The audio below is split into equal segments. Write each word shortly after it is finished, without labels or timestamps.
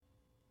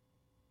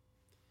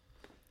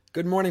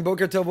Good morning,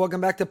 Boker Tov.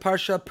 Welcome back to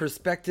Parsha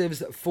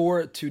Perspectives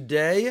for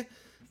today.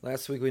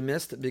 Last week we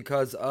missed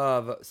because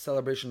of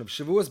celebration of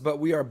Shavuos, but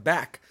we are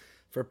back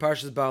for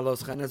Parshas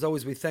Ba'aloscha. And as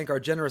always, we thank our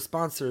generous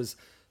sponsors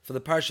for the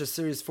Parsha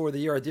series for the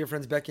year, our dear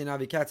friends Becky and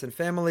Avi Katz and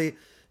family,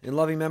 in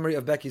loving memory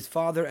of Becky's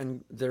father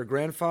and their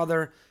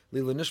grandfather,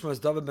 Lilu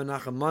Nishmas David Ben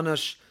Nachum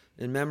Manash,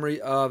 in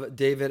memory of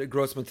David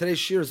Grossman. Today's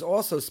shir is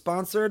also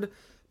sponsored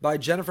by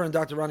Jennifer and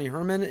Dr. Ronnie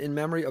Herman in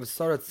memory of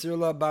Sarah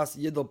Tzirla Bas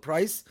Yidel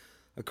Price,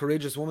 a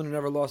courageous woman who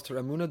never lost her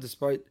emunah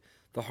despite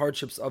the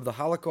hardships of the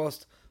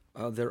Holocaust.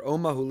 Their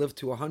Oma, who lived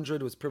to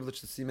 100, was privileged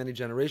to see many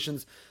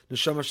generations.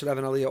 Neshama should have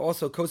an aliyah.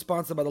 Also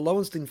co-sponsored by the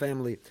Lowenstein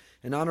family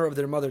in honor of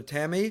their mother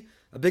Tammy,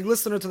 a big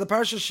listener to the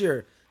Parsha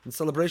Shir, in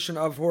celebration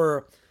of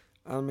her,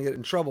 I'm going to get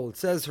in trouble, it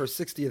says her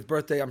 60th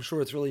birthday. I'm sure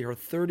it's really her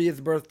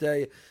 30th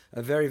birthday.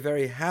 A very,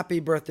 very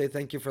happy birthday.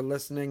 Thank you for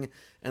listening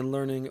and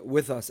learning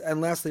with us. And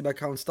lastly, by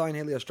Colin Stein,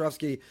 Haley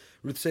Ostrovsky,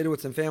 Ruth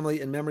Sedowitz and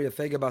family, in memory of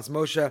Fega Bas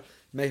Moshe.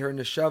 May her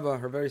neshama,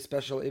 her very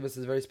special, Avis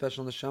is very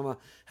special neshama,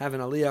 have an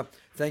aliyah.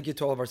 Thank you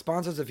to all of our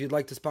sponsors. If you'd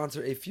like to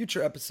sponsor a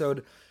future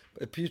episode,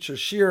 a future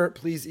shir,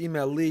 please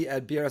email Lee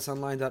at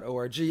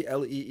brsonline.org,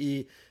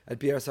 Lee at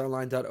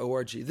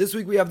brsonline.org. This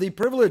week we have the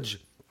privilege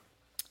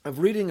of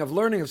reading, of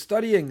learning, of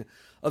studying,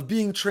 of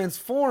being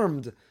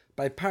transformed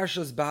by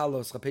Parshas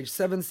Ba'aloscha, page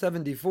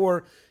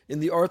 774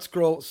 in the Art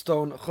Scroll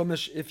Stone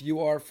Chumash, if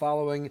you are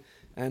following,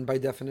 and by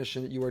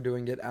definition, you are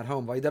doing it at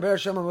home. Vaydaber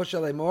Hashem al Moshe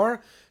lemor,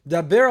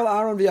 daber al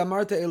Aaron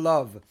v'yamarta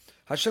elav.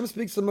 Hashem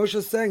speaks to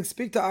Moshe saying,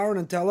 speak to Aaron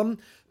and tell him,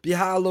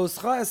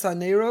 B'ha'aloscha es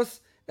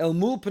haneros, el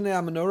mul pnei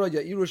ha'menorah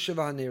ya'iru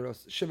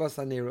shivas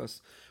haneros.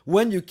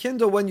 When you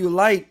kindle, when you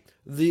light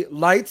the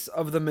lights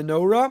of the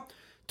menorah,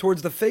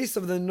 towards the face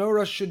of the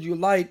menorah should you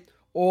light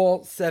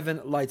all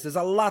 7 lights. There's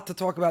a lot to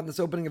talk about in this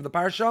opening of the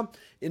Parsha.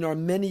 In our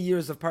many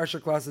years of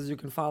Parsha classes, you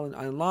can follow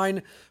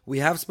online. We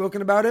have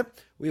spoken about it.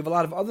 We have a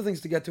lot of other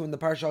things to get to in the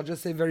Parsha. I'll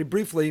just say very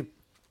briefly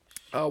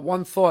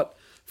one thought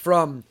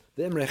from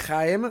the Imre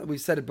Chaim.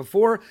 We've said it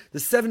before. The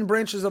 7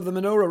 branches of the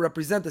menorah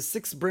represent the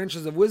 6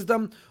 branches of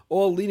wisdom,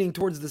 all leading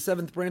towards the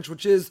 7th branch,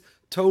 which is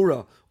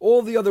Torah.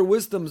 All the other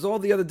wisdoms, all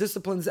the other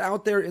disciplines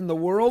out there in the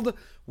world,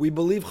 we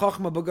believe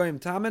Chachma B'Goyim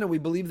Tamen, and we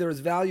believe there is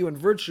value and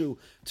virtue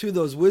to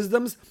those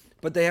wisdoms,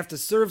 but they have to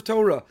serve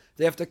Torah.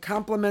 They have to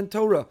complement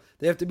Torah.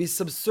 They have to be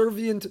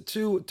subservient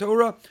to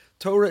Torah.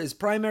 Torah is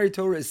primary,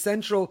 Torah is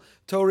central,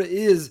 Torah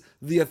is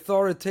the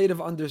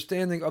authoritative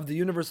understanding of the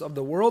universe, of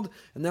the world,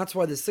 and that's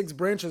why the 6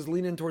 branches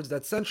lean in towards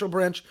that central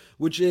branch,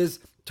 which is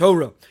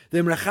Torah. The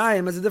Imre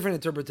Chaim has a different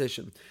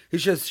interpretation. He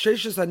says,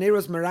 Sheishas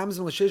haneros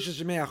meramzim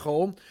l'sheishas yemei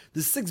hachol.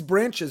 The 6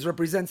 branches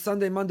represent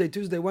Sunday, Monday,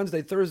 Tuesday,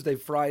 Wednesday, Thursday,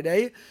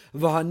 Friday.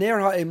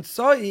 V'haner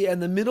ha'emtzai,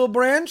 and the middle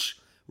branch,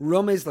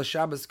 Romeis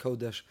l'Shabbos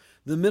Kodesh.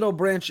 The middle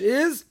branch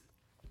is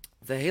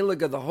the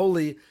Halaga, the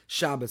holy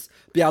Shabbos.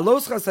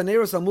 Bi'aloscha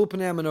saneros amul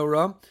pnei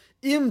ha'menorah.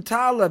 Im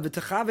tala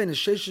v'techaven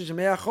sheishas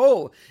yemei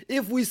hachol.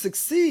 If we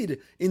succeed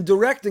in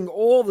directing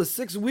all the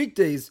 6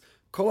 weekdays,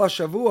 Kol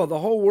HaShavua, the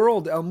whole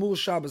world, El Mul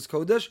Shabbos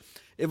Kodesh,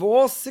 if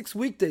all 6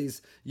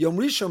 weekdays, Yom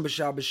Rishon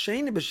b'Shabbos,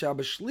 Sheni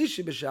b'Shabbos,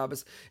 Shlishi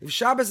b'Shabbos, if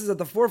Shabbos is at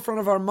the forefront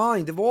of our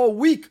mind, if all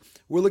week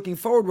we're looking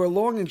forward, we're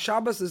longing,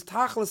 Shabbos is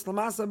Tachlis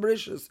Lamasa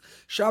Bereshis,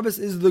 Shabbos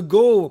is the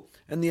goal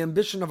and the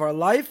ambition of our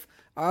life,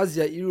 Az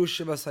Ya'iru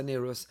Shivas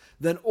Haneros,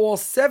 then all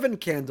 7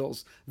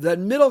 candles, that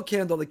middle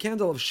candle, the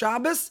candle of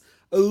Shabbos,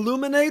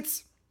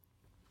 illuminates,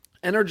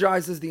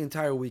 energizes the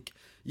entire week.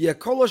 We can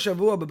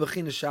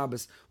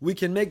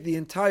make the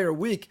entire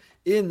week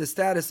in the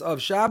status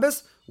of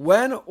Shabbos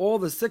when all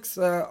the 6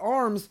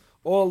 arms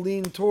all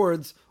lean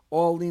towards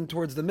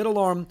the middle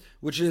arm,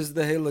 which is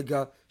the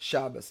Halaga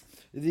Shabbos.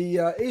 The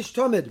Eish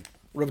Tamid,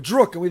 Rav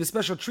Druk, and we have a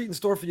special treat in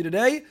store for you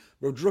today.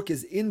 Rav Druk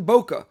is in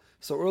Boca.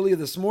 So earlier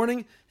this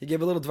morning, he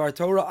gave a little Dvar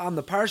Torah on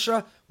the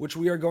Parsha, which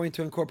we are going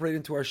to incorporate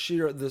into our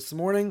Shir this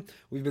morning.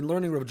 We've been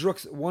learning Rav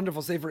Druk's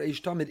wonderful Sefer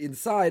Eish Tamid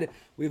inside.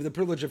 We have the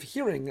privilege of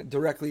hearing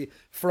directly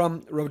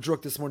from Rav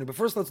Druk this morning. But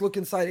first, let's look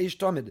inside Eish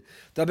Tamid.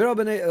 Daber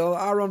b'nei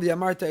Aaron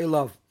v'yamarta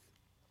elav.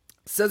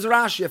 Says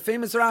Rashi, a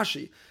famous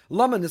Rashi,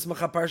 Lama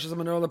nismacha parshas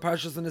menorah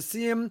parshas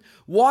Nesim.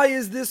 Why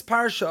is this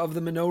parsha of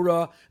the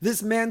menorah,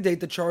 this mandate,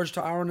 the charge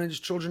to Aaron and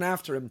his children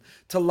after him,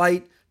 to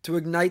light, to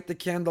ignite the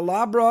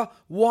candelabra?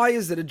 Why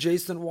is it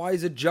adjacent? Why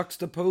is it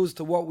juxtaposed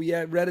to what we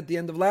read at the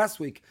end of last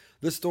week?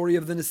 The story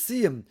of the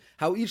Nesim,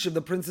 how each of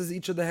the princes,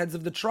 each of the heads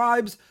of the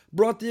tribes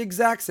brought the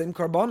exact same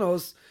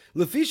karbanos.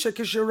 Lefisha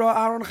kishira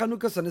Aaron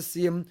chanukas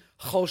Nesim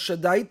chol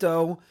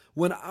shadaito.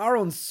 When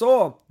Aaron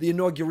saw the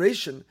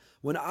inauguration,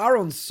 when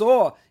Aaron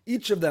saw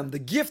each of them, the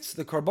gifts,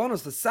 the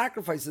karbanos, the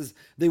sacrifices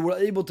they were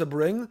able to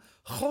bring,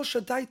 chol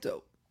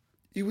shadaito,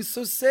 he was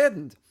so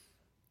saddened.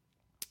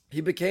 He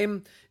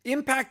became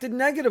impacted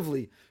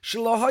negatively.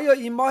 Shalahaya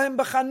imahim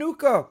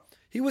b'chanukah.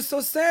 He was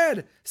so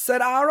sad.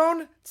 Said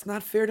Aaron, it's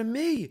not fair to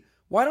me.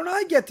 Why don't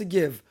I get to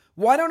give?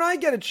 Why don't I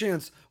get a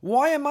chance?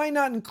 Why am I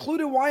not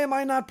included? Why am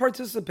I not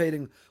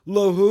participating?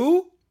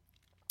 Lohu,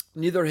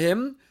 neither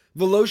him,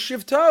 velo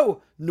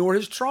shivto, nor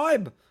his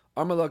tribe.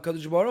 Amar la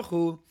Kadosh Baruch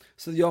Hu.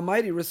 So the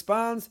Almighty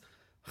responds,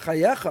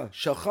 Chayecha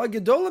shalcha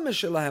gedola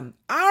mishelahem.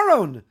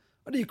 Aaron,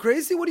 are you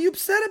crazy? What are you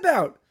upset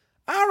about?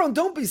 Aaron,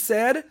 don't be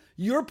sad.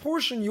 Your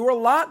portion, your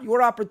lot,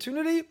 your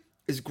opportunity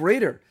is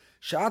greater.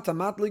 You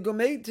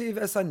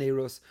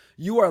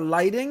are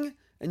lighting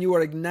and you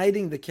are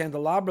igniting the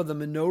candelabra, the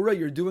menorah.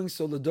 You're doing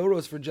so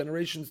ledoros for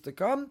generations to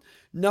come.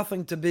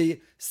 Nothing to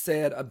be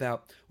sad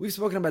about. We've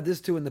spoken about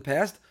this too in the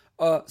past.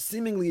 A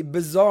seemingly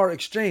bizarre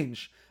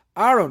exchange.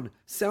 Aaron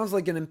sounds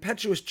like an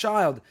impetuous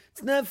child.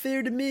 It's not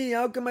fair to me.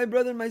 How come my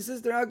brother and my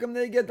sister, how come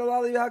they get the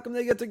lolly? How come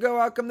they get to go?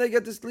 How come they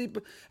get to sleep?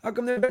 How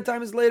come their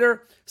bedtime is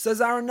later?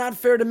 Says Aaron, not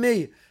fair to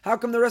me. How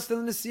come the rest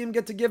of the Nesiim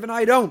get to give and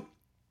I don't?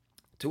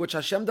 To which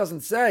Hashem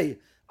doesn't say,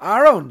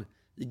 Aaron,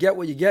 you get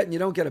what you get and you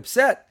don't get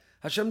upset.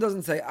 Hashem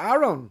doesn't say,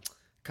 Aaron,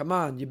 come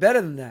on, you're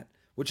better than that,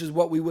 which is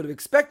what we would have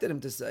expected him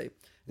to say.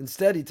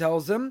 Instead, he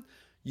tells him,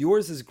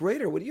 yours is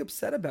greater. What are you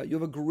upset about? You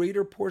have a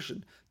greater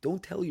portion.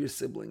 Don't tell your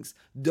siblings.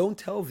 Don't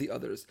tell the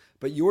others.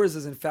 But yours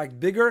is in fact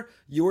bigger.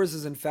 Yours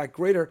is in fact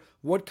greater.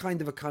 What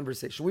kind of a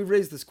conversation? We've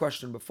raised this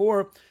question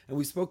before, and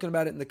we've spoken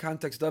about it in the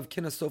context of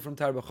Kinas Sofrim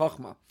Tar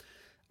B'Chachma.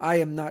 I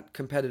am not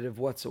competitive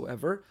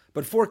whatsoever,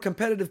 but for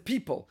competitive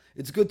people,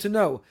 it's good to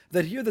know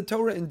that here the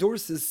Torah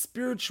endorses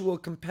spiritual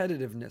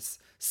competitiveness.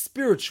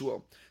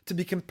 Spiritual. To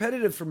be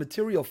competitive for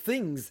material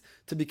things,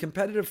 to be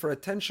competitive for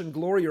attention,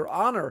 glory, or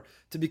honor,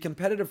 to be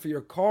competitive for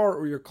your car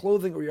or your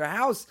clothing or your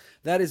house,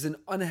 that is an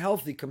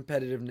unhealthy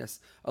competitiveness,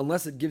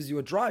 unless it gives you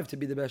a drive to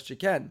be the best you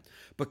can.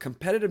 But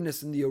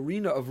competitiveness in the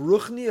arena of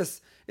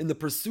ruchnius, in the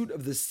pursuit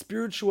of the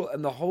spiritual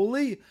and the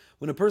holy,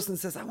 when a person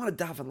says, I want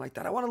to daven like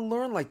that, I want to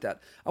learn like that,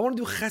 I want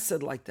to do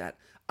chesed like that,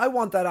 I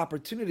want that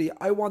opportunity,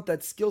 I want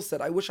that skill set,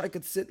 I wish I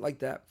could sit like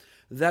that.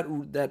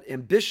 That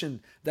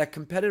ambition, that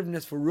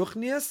competitiveness for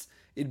ruchnius,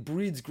 it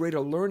breeds greater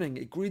learning,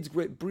 it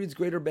breeds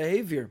greater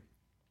behavior.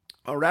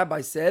 A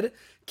rabbi said,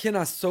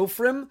 Kinas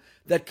Sofrim,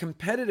 that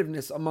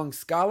competitiveness among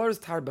scholars,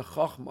 tar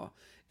b'chachma,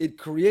 it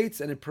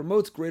creates and it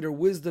promotes greater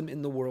wisdom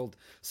in the world.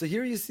 So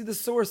here you see the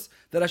source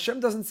that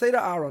Hashem doesn't say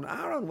to Aaron,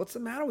 Aaron, what's the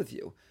matter with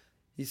you?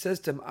 He says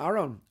to him,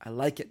 Aaron, I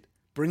like it.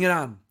 Bring it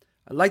on.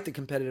 I like the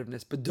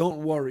competitiveness, but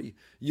don't worry.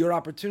 Your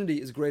opportunity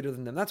is greater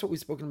than them. That's what we've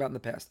spoken about in the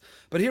past.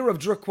 But here Rav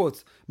Druk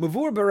quotes,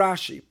 Mavur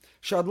Barashi,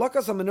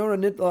 Shadlakas HaMenorah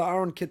Nitla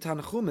Aaron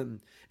Kitanchumim.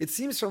 It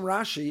seems from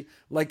Rashi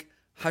like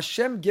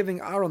Hashem giving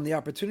Aaron the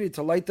opportunity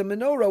to light the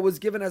menorah was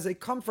given as a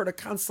comfort, a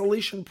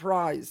consolation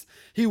prize.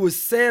 He was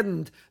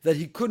saddened that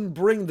he couldn't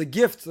bring the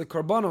gifts, the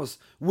korbanos,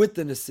 with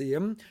the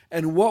Nesiim.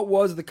 And what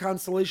was the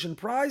consolation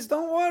prize?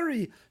 Don't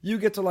worry, you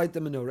get to light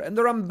the menorah. And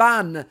the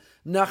Ramban,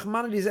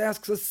 Nachmanides,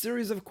 asks a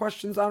series of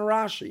questions on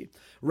Rashi.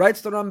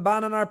 Writes the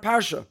Ramban in our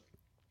Parsha,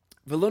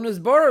 Velonis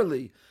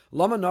Barli,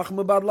 Lama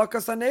Nachmu Bad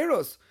Lakas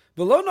Aneros.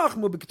 Velo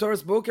Nachmu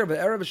B'Ketoris Boker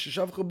Ve'erev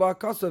Sheshavchu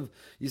Ba'akasav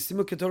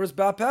Yisimu Ketoris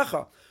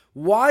Ba'apecha.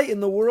 Why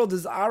in the world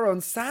is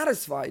Aaron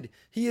satisfied?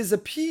 He is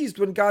appeased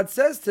when God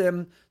says to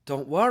him,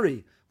 don't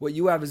worry, what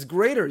you have is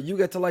greater. You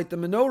get to light the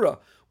menorah.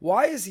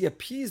 Why is he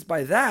appeased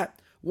by that?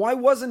 Why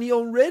wasn't he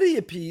already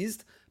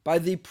appeased by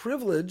the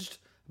privileged,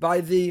 by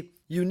the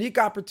unique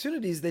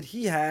opportunities that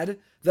he had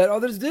that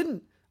others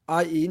didn't?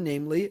 I.e.,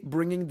 namely,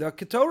 bringing the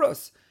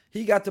ketoros.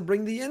 He got to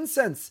bring the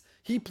incense.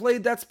 He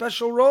played that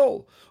special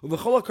role.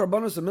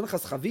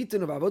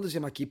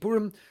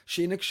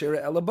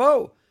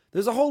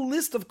 There's a whole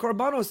list of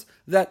korbanos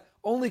that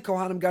only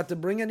Kohanim got to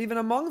bring, and even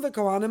among the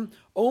Kohanim,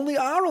 only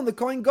Aaron, the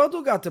Kohen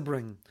Gadol, got to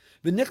bring.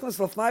 He's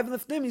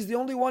the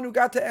only one who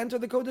got to enter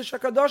the Kodesh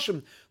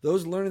HaKadoshim.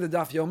 Those learning the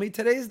Daf Yomi,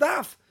 today's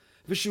Daf.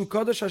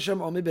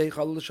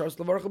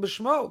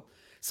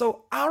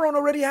 So Aaron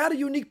already had a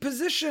unique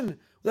position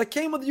that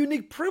came with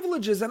unique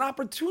privileges and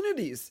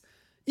opportunities,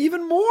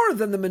 even more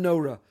than the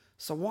menorah.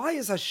 So why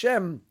is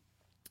Hashem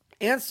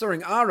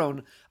answering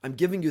Aaron, I'm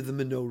giving you the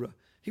menorah?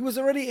 He was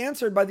already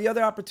answered by the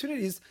other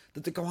opportunities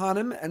that the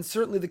Kohanim and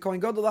certainly the Kohen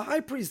Gadol, the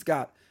high priest,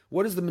 got.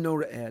 What does the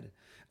menorah add?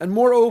 And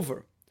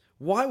moreover,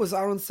 why was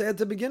Aaron sad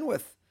to begin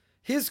with?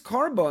 His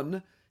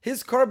korban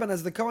as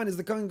the Kohen, as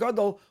the Kohen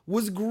Gadol,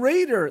 was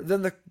greater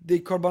than the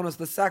korbanos,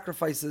 the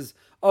sacrifices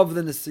of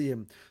the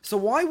Nesiim. So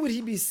why would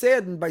he be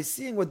saddened by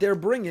seeing what they're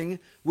bringing,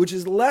 which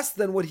is less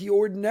than what he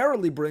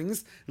ordinarily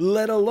brings,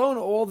 let alone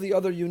all the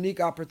other unique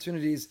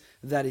opportunities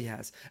that he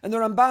has? And the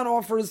Ramban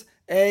offers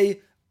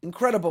a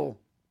incredible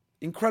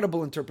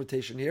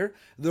interpretation here.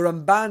 The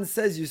Ramban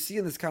says, you see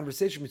in this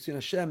conversation between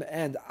Hashem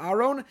and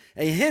Aaron,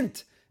 a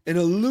hint, an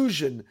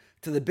allusion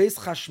to the Beis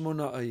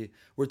Chashmonai.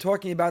 We're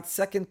talking about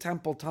Second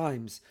Temple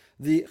times,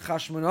 the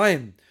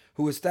Chashmonaim,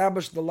 who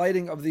established the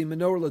lighting of the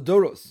Menorah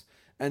Ladoros.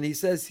 And he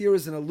says here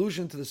is an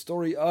allusion to the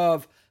story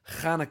of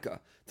Chanukah,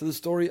 The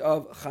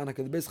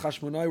Beis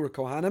Chashmonai were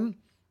Kohanim.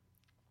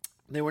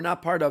 They were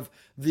not part of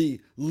the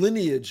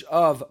lineage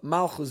of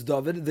Malchus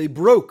David. They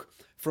broke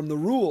from the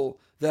rule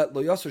that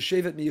Lo Yasser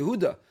Shevet Mi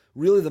Yehuda.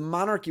 Really, the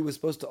monarchy was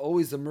supposed to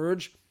always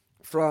emerge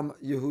from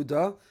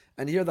Yehuda.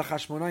 And here the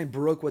Chashmonaim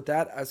broke with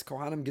that as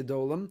Kohanim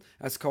Gedolim,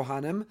 as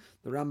Kohanim.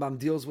 The Rambam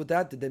deals with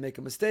that. Did they make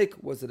a mistake?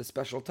 Was it a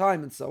special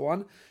time? And so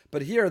on.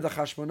 But here the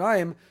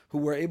Chashmonaim, who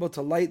were able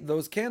to light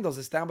those candles,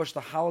 established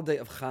the holiday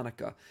of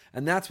Hanukkah.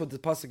 And that's what the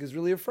Pasuk is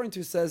really referring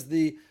to, says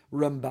the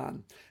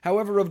Ramban.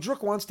 However, Rav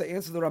Druk wants to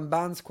answer the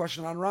Ramban's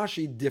question on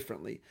Rashi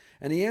differently.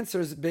 And he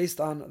answers based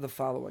on the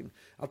following.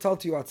 I'll tell it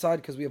to you outside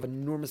because we have an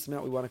enormous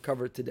amount we want to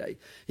cover today.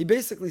 He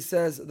basically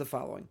says the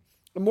following.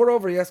 And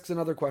moreover, he asks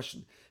another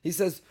question. He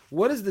says,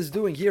 what is this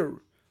doing here?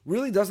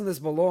 Really, doesn't this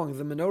belong?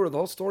 The menorah, the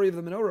whole story of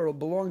the menorah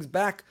belongs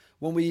back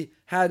when we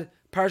had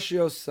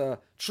Parshios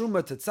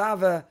Truma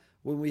Tetzaveh,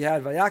 when we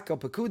had Vayakal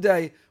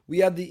Pekudei, we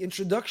had the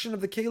introduction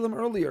of the Kalim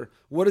earlier.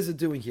 What is it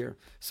doing here?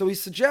 So he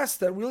suggests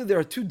that really there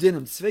are two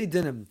dinim, Svei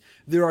dinim.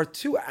 There are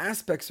two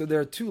aspects, or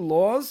there are two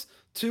laws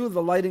to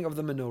the lighting of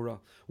the menorah.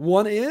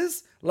 One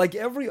is, like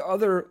every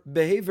other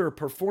behavior,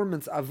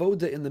 performance,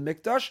 avoda in the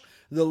mikdash,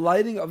 the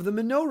lighting of the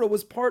menorah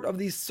was part of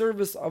the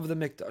service of the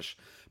mikdash.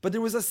 But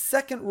there was a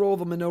second role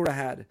the menorah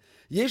had.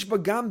 Yesh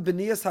bagam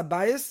b'niyas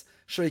habayis,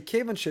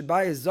 sheikevan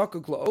shebayis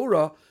zakuk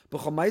la'ora,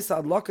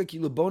 b'chomaisa adlaka ki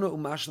lubona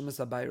umashlemes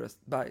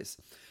habayis.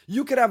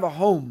 You could have a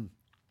home,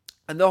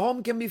 and the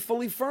home can be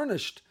fully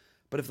furnished.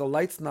 But if the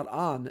light's not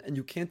on, and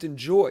you can't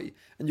enjoy,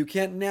 and you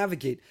can't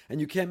navigate,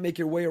 and you can't make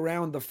your way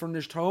around the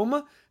furnished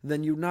home,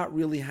 then you not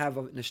really have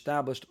an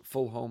established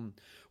full home.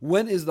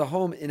 When is the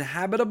home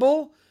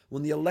inhabitable?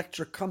 When the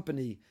electric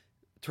company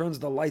turns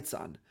the lights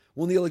on.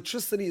 When the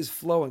electricity is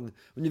flowing,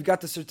 when you've got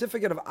the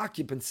certificate of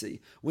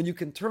occupancy, when you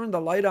can turn the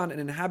light on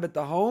and inhabit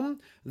the home,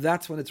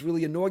 that's when it's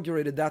really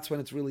inaugurated, that's when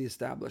it's really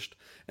established.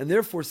 And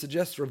therefore,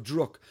 suggests Rav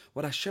Druk,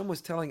 what Hashem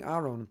was telling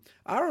Aaron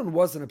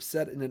wasn't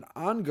upset in an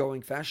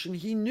ongoing fashion.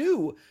 He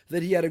knew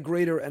that he had a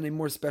greater and a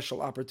more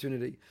special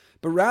opportunity.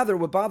 But rather,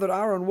 what bothered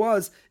Aaron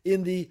was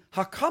in the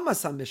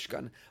Hakamas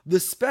HaMishkan, the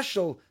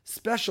special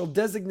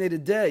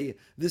designated day,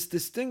 this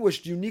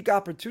distinguished, unique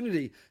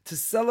opportunity to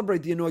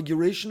celebrate the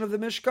inauguration of the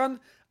Mishkan,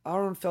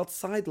 Aaron felt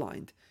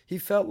sidelined. He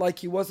felt like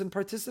he wasn't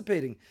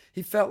participating.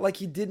 He felt like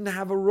he didn't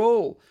have a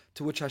role,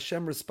 to which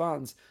Hashem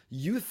responds,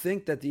 you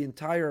think that the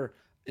entire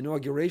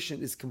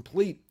inauguration is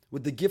complete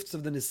with the gifts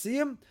of the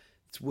Nesiim?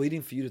 It's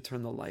waiting for you to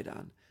turn the light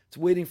on. It's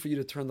waiting for you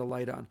to turn the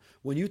light on.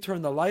 When you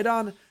turn the light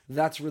on,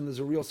 that's when there's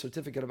a real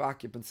certificate of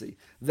occupancy.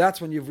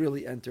 That's when you've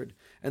really entered.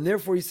 And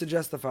therefore he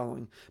suggests the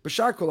following.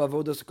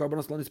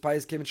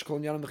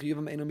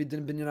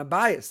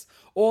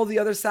 All the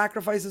other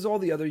sacrifices, all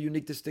the other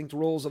unique distinct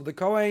roles of the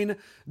Kohen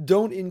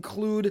don't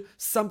include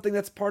something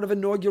that's part of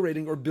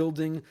inaugurating or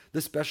building the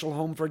special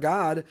home for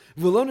God.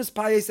 But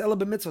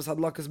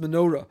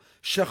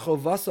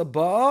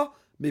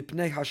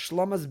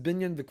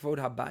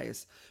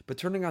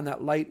turning on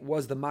that light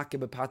was the makeh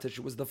b'patish.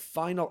 It was the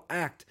final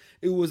act.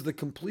 It was the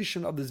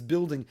completion of this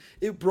building.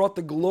 It brought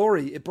the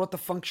glory. It brought the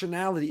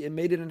functionality. It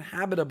made it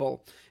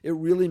inhabitable. It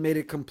really made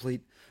it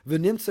complete. So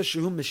by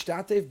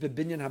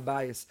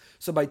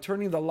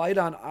turning the light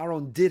on,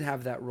 Aaron did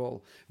have that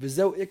role. And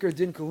when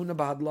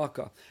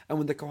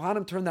the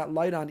Kohanim turn that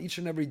light on each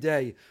and every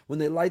day, when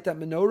they light that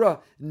menorah,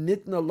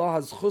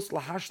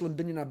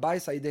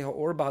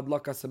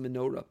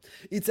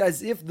 it's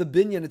as if the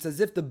binyan, it's as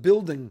if the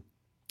building,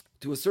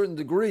 to a certain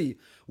degree,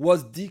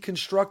 was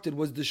deconstructed,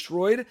 was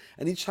destroyed,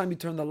 and each time you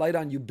turn the light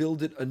on, you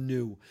build it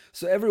anew.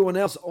 So everyone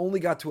else only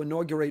got to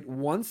inaugurate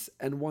once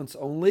and once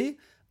only.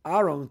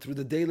 Aaron, through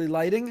the daily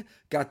lighting,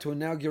 got to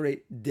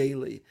inaugurate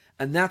daily.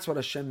 And that's what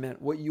Hashem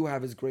meant. What you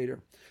have is greater.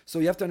 So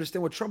you have to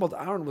understand what troubled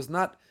Aaron was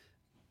not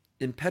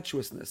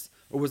impetuousness,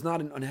 or was not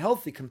an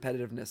unhealthy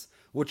competitiveness.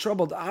 What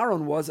troubled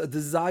Aaron was a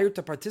desire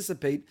to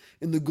participate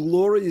in the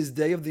glorious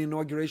day of the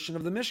inauguration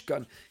of the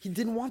Mishkan. He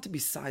didn't want to be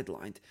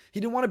sidelined. He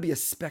didn't want to be a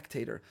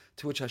spectator,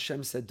 to which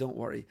Hashem said, don't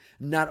worry.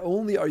 Not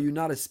only are you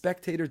not a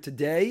spectator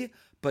today,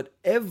 but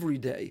every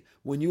day,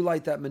 when you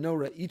light that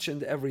menorah, each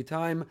and every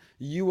time,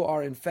 you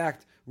are in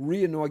fact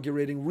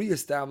re-inaugurating,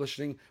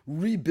 re-establishing,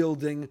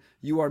 rebuilding.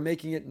 You are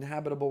making it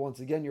inhabitable once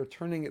again. You're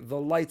turning the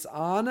lights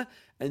on,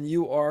 and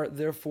you are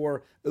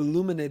therefore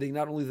illuminating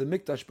not only the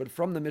Mikdash, but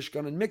from the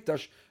Mishkan and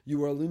Mikdash,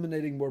 you are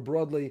illuminating more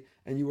broadly,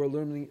 and you are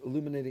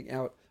illuminating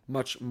out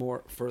much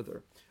more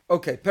further.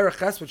 Okay, Perek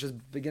Ches, which is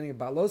beginning of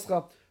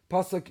Baaloscha,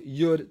 Pasuk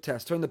Yud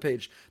Tes. Turn the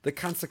page. The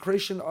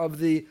consecration of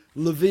the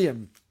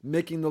Levium,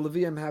 making the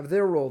Levium have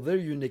their role, their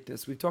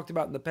uniqueness. We've talked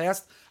about in the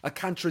past a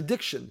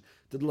contradiction.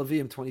 Did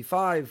Levium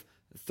 25,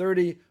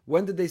 30?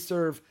 When did they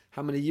serve?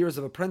 How many years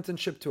of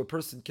apprenticeship to a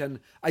person can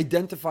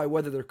identify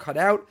whether they're cut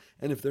out,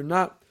 and if they're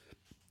not,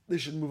 they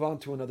should move on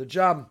to another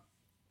job.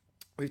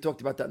 We've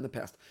talked about that in the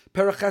past.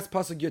 Perek Ches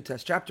Pasuk Yud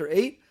Tes, chapter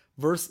 8,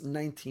 verse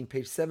 19,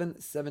 page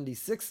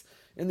 776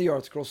 in the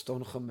Art Scroll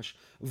Stone Chumash.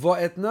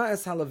 Va'etna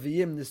es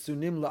halaviyim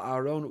nisunim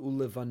la'aron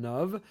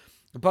ulevanav.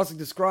 The pasuk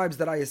describes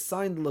that I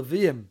assigned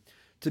Levium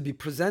to be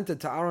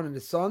presented to Aaron and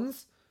his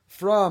sons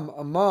from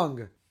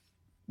among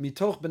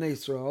mitoch b'nei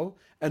Yisrael.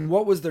 And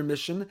what was their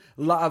mission?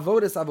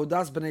 La'avodas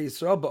avodas b'nei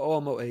Yisrael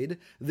ba'ol moed.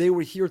 They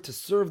were here to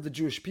serve the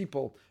Jewish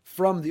people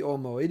from the Ol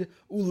Moed.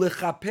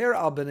 U'lechaper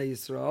al b'nei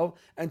Yisrael,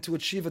 and to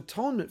achieve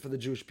atonement for the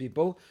Jewish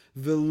people.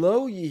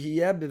 V'lo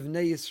yihiyeh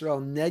b'nei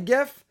Yisrael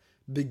negef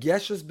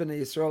b'geshes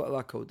b'nei Yisrael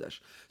el HaKodesh.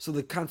 So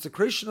the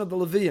consecration of the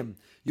Levium,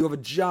 you have a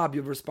job,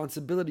 you have a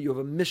responsibility, you have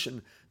a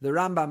mission. The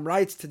Rambam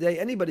writes today,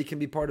 anybody can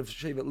be part of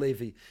Shevet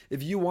Levi.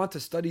 If you want to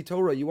study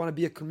Torah, you want to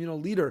be a communal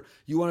leader,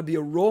 you want to be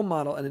a role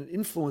model and an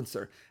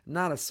influencer,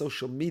 not a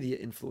social media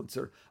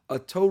influencer, a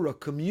Torah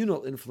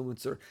communal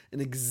influencer, an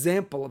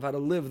example of how to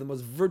live the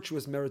most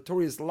virtuous,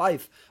 meritorious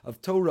life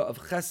of Torah,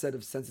 of chesed,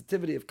 of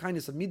sensitivity, of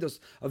kindness, of midos,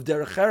 of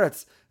derech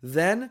eretz,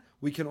 then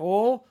we can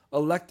all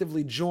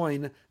electively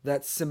join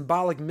that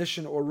symbolic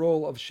mission or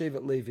role of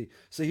Shevet Levi.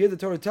 So here the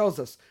Torah tells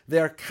us they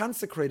are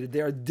consecrated,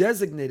 they are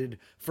designated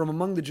from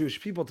among the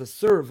Jewish people to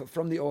serve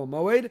from the Ol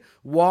Moed.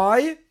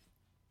 Why?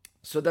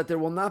 So that there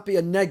will not be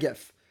a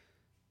negef.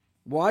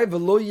 Why?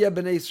 V'lo yeh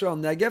b'nei Yisrael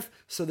negef,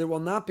 so there will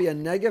not be a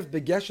negef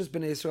begeshes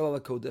b'nei Yisrael al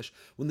HaKodesh.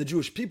 When the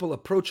Jewish people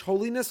approach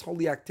holiness,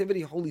 holy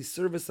activity, holy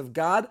service of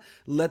God,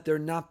 let there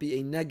not be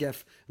a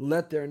negef,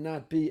 let there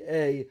not be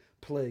a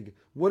plague.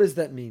 What does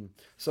that mean?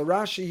 So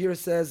Rashi here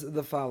says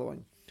the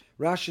following.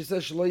 Rashi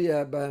says, Shlo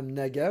yeh b'hem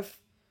negef.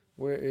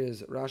 Where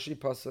is Rashi?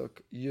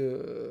 Pasuk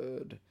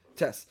Yud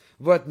Tes.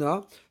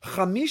 V'atna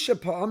chamisha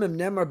pa'amim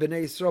nemar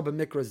b'nei Yisrael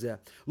b'mikra zeh.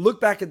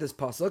 Look back at this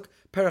pasuk,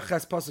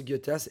 Paraches pasuk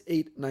Yud Tes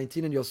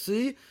 8:19, and you'll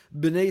see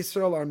b'nei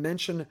Yisrael are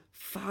mentioned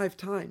 5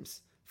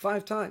 times.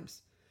 5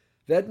 times.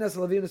 V'etnas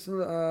Levin,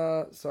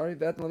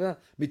 V'etna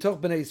mitoch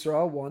b'nei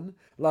Yisrael 1,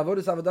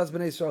 la'avodas avodas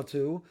b'nei Yisrael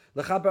 2,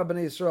 l'chaper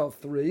b'nei Yisrael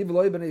 3,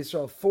 v'loi b'nei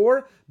Yisrael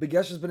 4,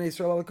 b'geshes b'nei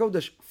Yisrael al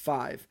HaKodesh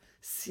 5.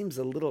 Seems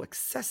a little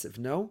excessive,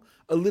 no?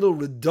 A little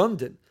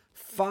redundant.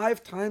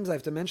 5 times I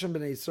have to mention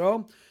b'nei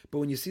Yisrael, but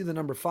when you see the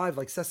number 5,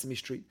 like Sesame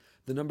Street,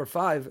 the number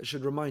 5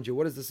 should remind you.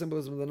 What is the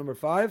symbolism of the number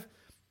 5?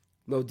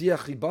 Lodia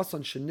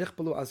chibason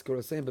shenichpelu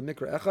azkoroseim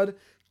b'mikra echad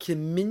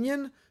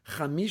kiminyan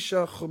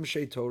chamisha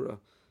chumshei Torah.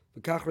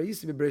 It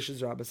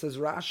says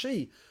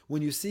Rashi,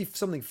 when you see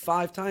something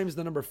 5 times,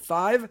 the number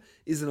 5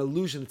 is an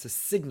allusion, it's a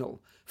signal.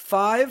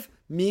 5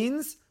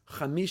 means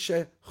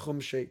chamisha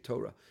chumshei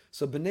Torah.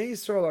 So Bnei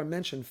Yisrael are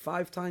mentioned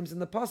 5 times in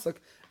the pasuk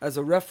as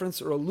a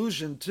reference or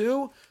allusion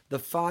to the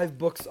 5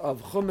 books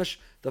of Chumash,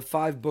 the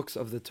 5 books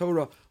of the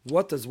Torah.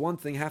 What does one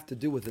thing have to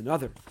do with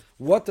another?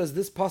 What does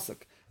this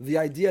pasuk, the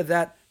idea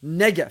that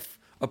negef,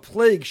 a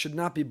plague, should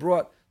not be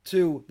brought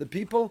to the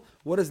people,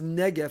 what does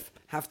negef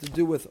have to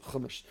do with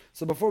Chumash?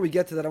 So before we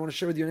get to that, I want to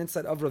share with you an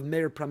insight of Rav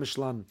Meir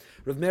Premishlan.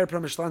 Rav Meir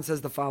Premishlan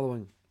says the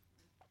following.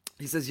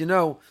 He says,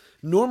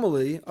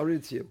 normally, I'll read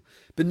it to you.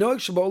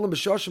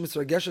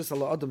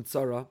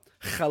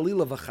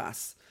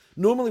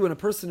 Normally, when a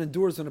person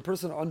endures, when a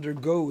person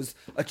undergoes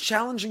a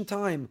challenging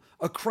time,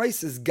 a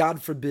crisis,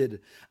 God forbid,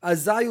 what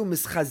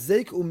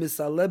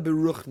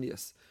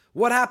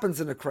happens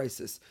in a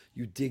crisis?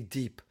 You dig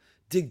deep.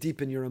 Dig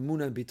deep in your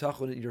emunah and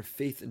bitachon, in your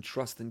faith and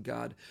trust in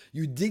God.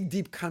 You dig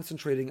deep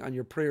concentrating on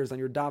your prayers, on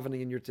your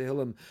davening and your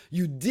tehillim.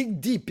 You dig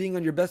deep being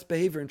on your best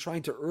behavior and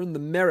trying to earn the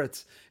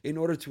merits in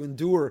order to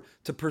endure,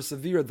 to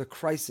persevere the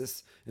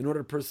crisis, in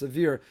order to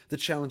persevere the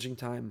challenging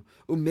time.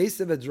 And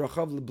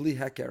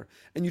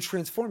you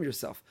transform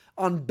yourself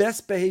on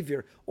best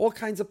behavior, all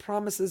kinds of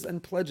promises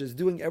and pledges,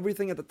 doing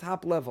everything at the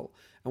top level.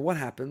 And what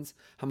happens?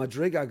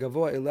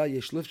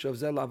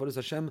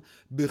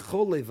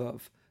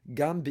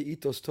 Gam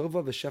be'itos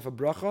tova v'shefa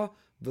bracha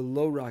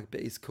v'lo rak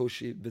be'is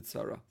koshi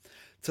v'tzara.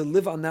 To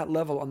live on that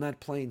level, on that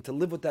plane, to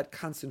live with that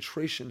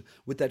concentration,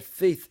 with that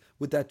faith,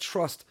 with that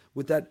trust,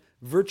 with that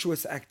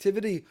virtuous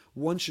activity,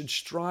 one should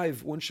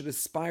strive, one should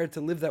aspire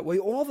to live that way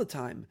all the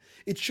time.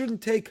 It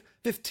shouldn't take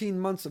 15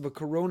 months of a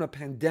corona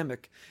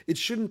pandemic. It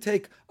shouldn't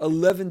take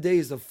 11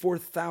 days of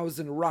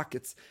 4,000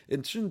 rockets.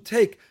 It shouldn't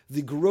take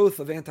the growth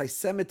of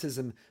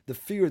anti-Semitism, the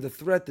fear, the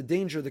threat, the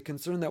danger, the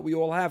concern that we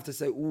all have to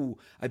say,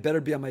 I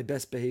better be on my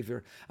best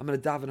behavior. I'm going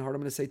to daven hard.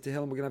 I'm going to say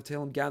Tehillim. We're going to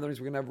have Tehillim gatherings.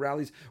 We're going to have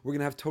rallies. We're going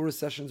to have Torah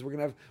sessions. We're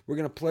going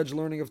to pledge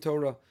learning of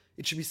Torah.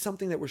 It should be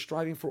something that we're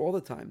striving for all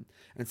the time.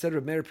 And said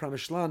Reb Meir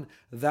Premishlan,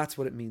 that's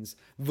what it means.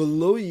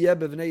 V'lo yeh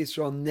b'nei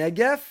Yisrael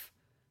negef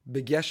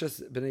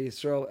b'geshes b'nei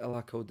Yisrael el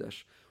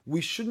HaKodesh. We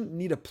shouldn't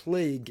need a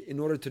plague in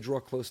order to draw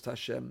close to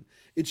Hashem.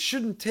 It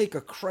shouldn't take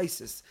a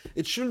crisis.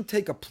 It shouldn't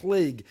take a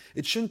plague.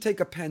 It shouldn't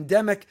take a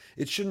pandemic.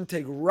 It shouldn't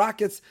take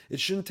rockets. It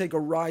shouldn't take a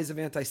rise of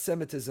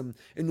anti-Semitism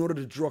in order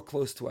to draw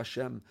close to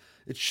Hashem.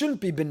 It shouldn't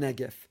be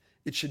b'negef.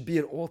 It should be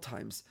at all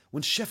times.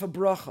 When shefa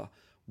bracha,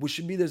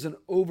 there's an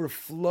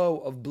overflow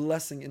of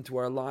blessing into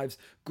our lives,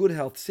 good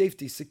health,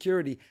 safety,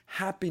 security,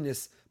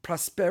 happiness,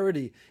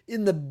 prosperity,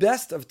 in the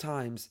best of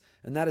times.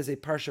 And that is a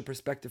Parsha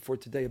perspective for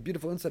today. A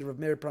beautiful insight of Rav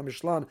Meir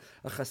Premishlan,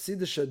 a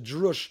Chassidish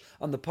drush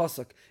on the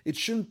pasuk. It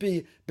shouldn't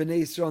be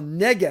Bnei Yisrael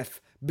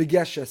negef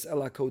b'geshes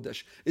el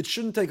HaKodesh. It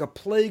shouldn't take a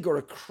plague or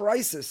a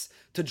crisis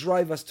to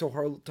drive us to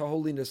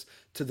holiness,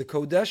 to the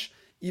Kodesh.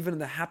 Even in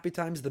the happy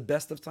times, the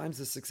best of times,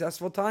 the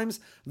successful times,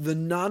 the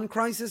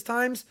non-crisis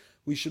times,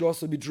 we should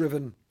also be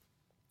driven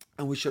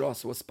and we should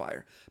also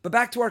aspire. But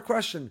back to our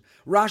question.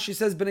 Rashi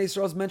says Bnei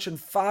Yisrael is mentioned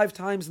 5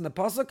 times in the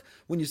pasuk.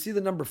 When you see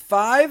the number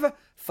 5,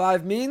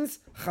 5 means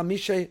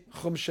Chamishe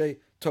Chumshe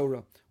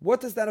Torah. What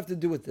does that have to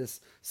do with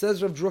this?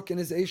 Says Rav Druk in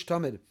his Eish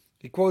Tamid.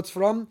 He quotes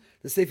from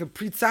the Sefer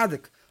Pri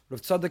Tzadik,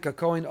 Rav Tzadok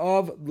HaKohen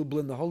of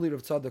Lublin, the holy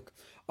Rav Tzadok.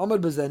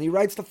 Amad Bezen, he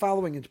writes the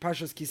following in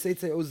Parshas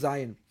Kiseitze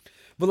Ozayin.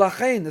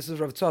 V'lachein, this is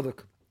Rav Tzadok.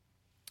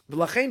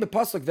 V'lachein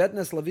b'pasuk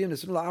vetnes lavim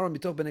nesun la'aron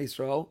mitoch b'nei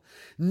Yisrael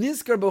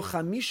nizkar bo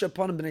chamisha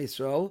panim b'nei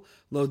Yisrael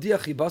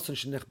lo'odiach chibason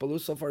shenechbalu.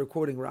 So far,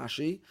 quoting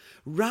Rashi.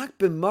 Rak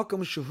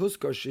b'makom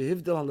shehuskar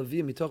shehivdel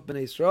halavim mitoch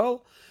b'nei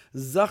Yisrael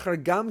zachar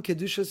gam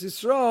kedushas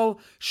Yisrael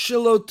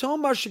shelo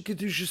tomar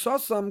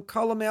shekedushasosam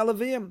kalam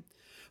alavim.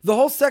 The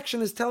whole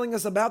section is telling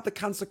us about the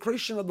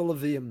consecration of the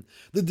Levium,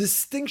 the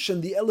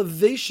distinction, the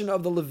elevation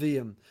of the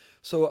Levium.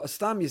 So a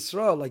Stam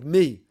Yisrael like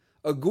me,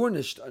 a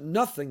Gurnisht,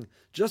 nothing,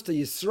 just a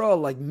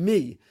Yisrael like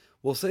me,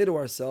 will say to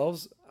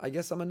ourselves, I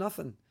guess I'm a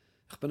nothing.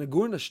 Ich bin a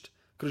Gurnisht.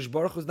 Kodesh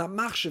Baruch Hu is not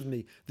machshav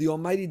me. The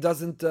Almighty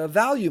doesn't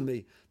value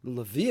me. The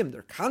Levium,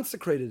 they're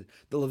consecrated.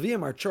 The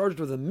Levium are charged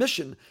with a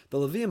mission. The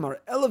Levium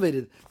are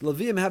elevated. The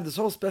Levium have this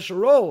whole special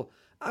role.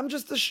 I'm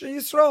just a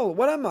Yisrael.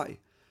 What am I?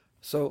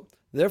 So,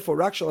 therefore,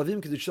 Rak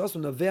Shalavim Kedushas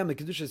Naveh Me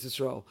Kedushas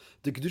Yisrael.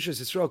 The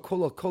Kedushas Yisrael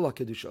Kola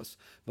Kedushas.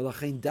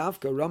 V'lachein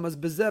Davka Ramaz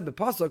Bezeh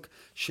Bepasuk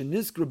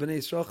Sheniskru Bnei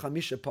Yisrael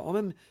Chamisha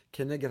Pa'amim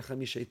Keneger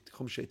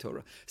Chumshei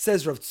Torah.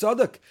 Says Rav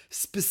Tzadok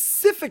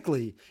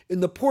specifically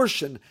in the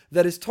portion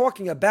that is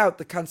talking about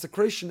the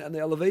consecration and the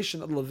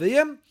elevation of the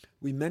Levium.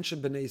 We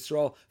mentioned Bnei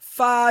Yisrael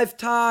 5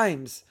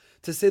 times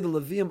to say the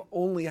Levium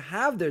only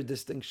have their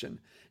distinction.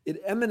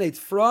 It emanates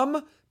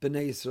from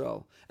Bnei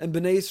Yisrael, and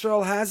Bnei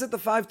Yisrael has it the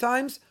 5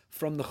 times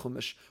from the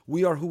Chumash.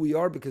 We are who we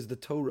are because the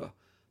Torah,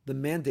 the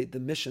mandate, the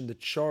mission, the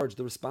charge,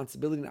 the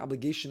responsibility and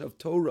obligation of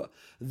Torah,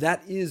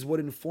 that is what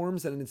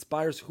informs and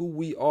inspires who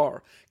we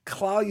are.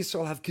 Klal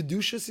Yisrael have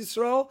Kedushas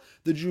Yisrael.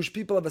 The Jewish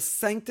people have a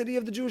sanctity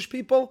of the Jewish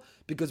people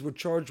because we're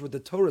charged with the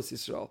Torah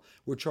Yisrael.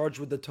 We're charged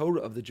with the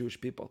Torah of the Jewish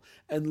people.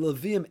 And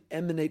Levium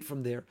emanate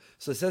from there.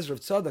 So it says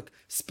Rav Tzadok,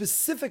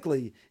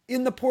 specifically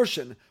in the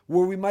portion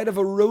where we might have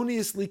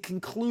erroneously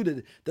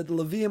concluded that the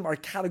Levium are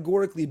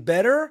categorically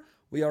better,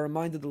 we are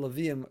reminded the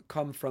Levium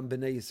come from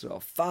Bnei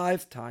Yisrael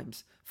 5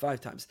 times.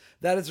 5 times.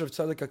 That is Rav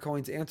Tzadok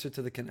HaKohen's answer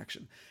to the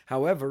connection.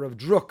 However, Rav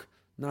Druk,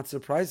 not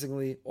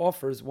surprisingly,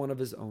 offers one of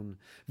his own.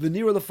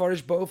 V'nira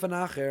lefarish ba'ofen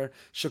acher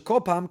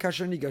shekol pam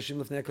kasher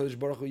nigashim lefnei HaKadosh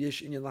Baruch Hu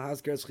yesh inyan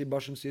lahazker es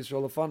chibashim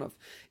Yisrael lefanav.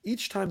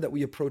 Each time that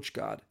we approach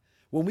God,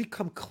 when we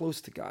come close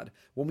to God,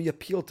 when we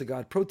appeal to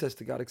God, protest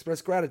to God,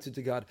 express gratitude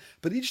to God,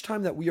 but each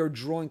time that we are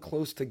drawing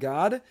close to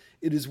God,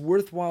 it is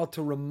worthwhile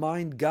to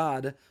remind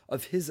God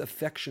of His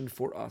affection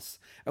for us.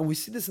 And we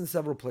see this in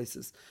several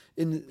places.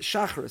 In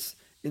Shachris,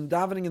 in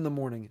davening in the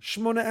morning,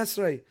 Shmona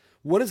Esrei,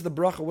 what is the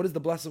bracha, what is the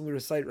blessing we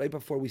recite right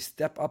before we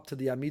step up to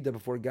the Amidah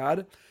before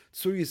God?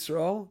 Tzur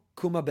Yisrael,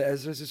 Kuma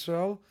Be'ezras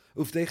Yisrael,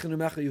 Ufteichin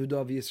Umecha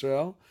Yehuda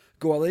V'Yisrael,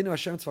 Go Aleinu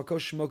Hashem Tzvakos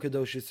Shmo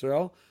Kadosh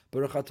Yisrael,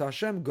 Baruch Atah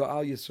Hashem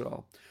Go'al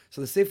Yisrael. So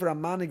the Sefer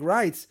HaManig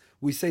writes,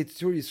 we say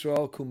Tzur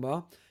Yisrael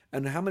Kuma,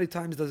 and how many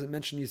times does it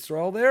mention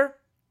Yisrael there?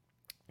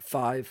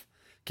 5.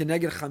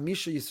 Keneged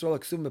Chamisha Yisrael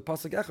Aksum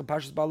Mepasuk Echad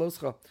Parshas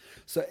Baloscha.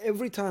 So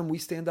every time we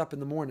stand up in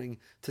the morning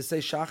to say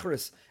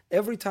Shacharis,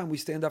 every time we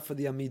stand up for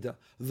the Amidah,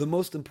 the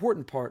most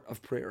important part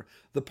of prayer,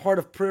 the part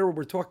of prayer where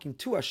we're talking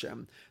to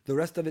Hashem, the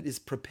rest of it is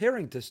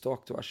preparing to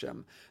talk to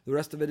Hashem. The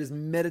rest of it is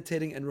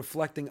meditating and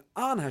reflecting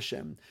on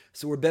Hashem,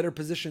 so we're better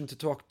positioned to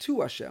talk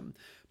to Hashem.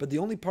 But the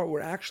only part we're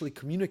actually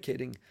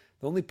communicating,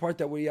 the only part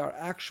that we are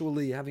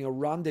actually having a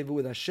rendezvous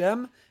with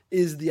Hashem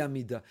is the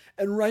Amidah.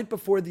 And right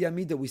before the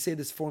Amidah, we say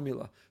this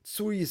formula.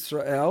 Tzur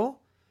Yisrael,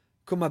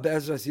 Kuma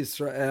Be'ezras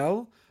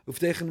Yisrael,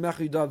 Ufteichin Mech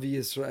Yehuda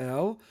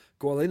V'Yisrael,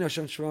 Go Aleinu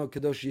Hashem Shmo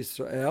Kadosh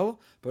Yisrael,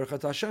 Baruch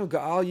Atah Hashem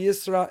Ga'al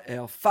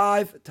Yisrael.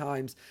 5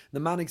 times. The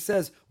Manik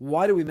says,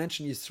 why do we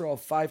mention Yisrael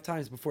 5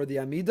 times before the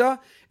Amidah?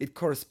 It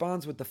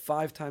corresponds with the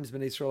 5 times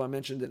Bnei Yisrael are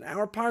mentioned in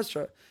our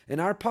parsha, in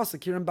our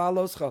pasuk here in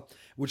Baaloscha,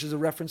 which is a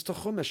reference to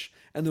Chumash.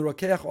 And the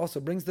Rokeach also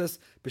brings this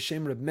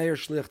b'shem Reb Meir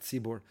Shliach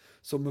Tzibor.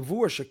 So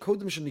Mavur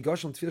Shekodim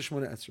Shenigashim Tefillah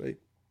Shmona Esrei.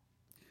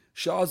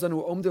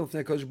 Sha'azanu Omdim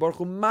Fnei Kodesh Baruch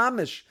Hu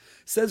Mamish.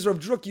 Says Rav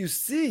Druk, you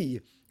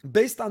see,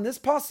 based on this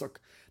pasuk,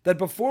 that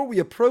before we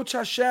approach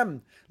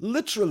Hashem,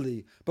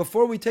 literally,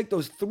 before we take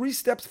those 3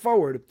 steps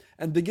forward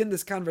and begin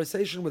this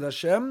conversation with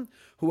Hashem,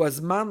 who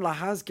has man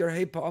lahazker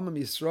hei pa'amim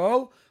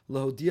Yisrael,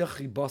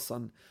 lahodiach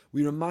chibasan.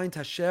 We remind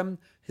Hashem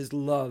His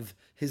love,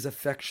 His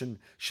affection.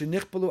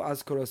 Shenichpalu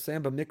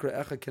azkorosem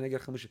b'mikra echa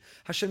keneged chamush.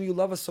 Hashem, you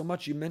love us so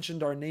much, you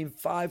mentioned our name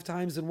 5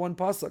 times in one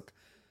pasuk.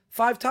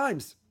 5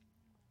 times.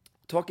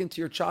 Talking to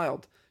your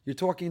child. You're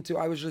talking to,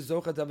 I was just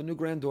zocha to have a new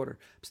granddaughter.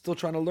 I'm still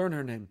trying to learn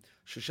her name.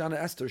 Shoshana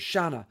Esther,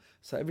 Shana.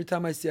 So every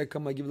time I see her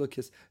come, I give a little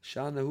kiss.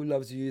 Shana, who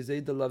loves you?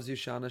 Zayda loves you.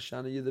 Shana,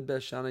 Shana, you're the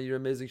best. Shana, you're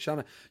amazing.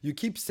 Shana. You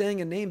keep saying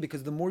a name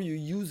because the more you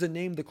use a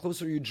name, the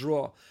closer you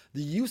draw.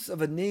 The use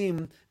of a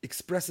name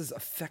expresses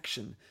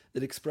affection.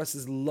 It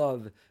expresses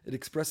love. It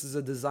expresses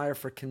a desire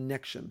for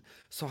connection.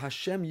 So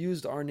Hashem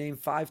used our name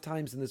 5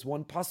 times in this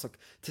one pasuk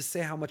to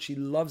say how much He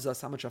loves us,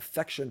 how much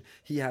affection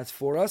He has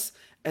for us.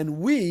 And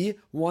we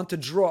want to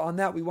draw on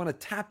that. We want to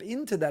tap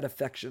into that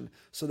affection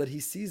so that He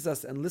sees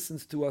us and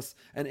listens to us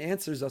and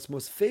answers us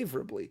most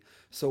favorably.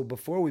 So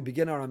before we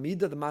begin our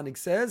Amidah, the Manig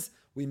says,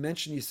 we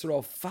mention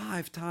Yisrael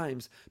 5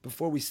 times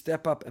before we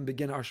step up and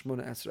begin our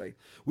Shemona Esrei.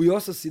 We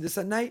also see this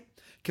at night.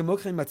 From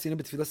right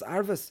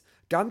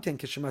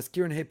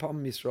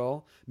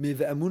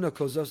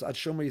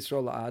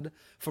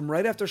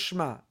after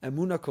Shema,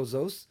 Emuna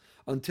Kozos,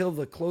 until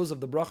the close of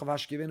the Bracha of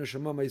Hashkivenu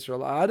Shema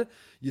Yisrael Ad,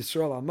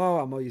 Yisrael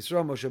Amo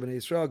Yisrael, Moshe B'nai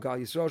Yisrael, Gal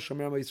Yisrael,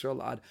 Shomer Amo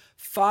Yisrael Ad.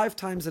 5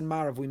 times in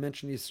Marav we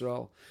mention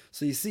Yisrael.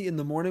 So you see, in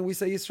the morning we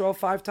say Yisrael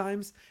 5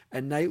 times,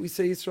 at night we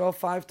say Yisrael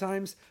 5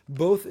 times.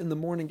 Both in the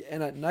morning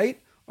and at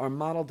night are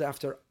modeled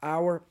after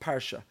our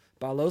Parsha.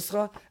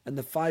 Ba'aloscha, and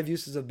the 5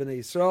 uses of Bnei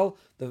Yisrael,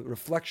 the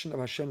reflection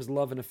of Hashem's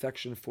love and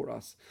affection for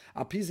us.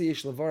 Apizi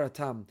yesh levar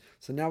atam.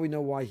 So now we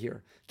know why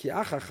here. Ki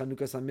achar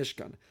chanukas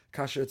hamishkan,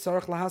 kasher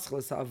tzarach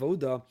lahaschel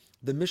ha'avoda,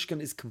 the Mishkan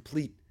is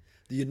complete.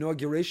 The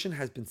inauguration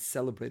has been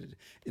celebrated.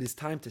 It is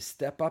time to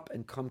step up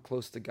and come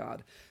close to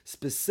God.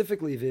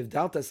 Specifically,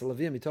 v'ivdalta es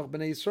halavim mitoch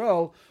Bnei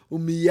Yisrael,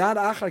 umiyad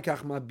achar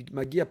kach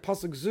magia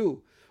pasuk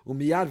zu,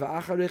 umiyad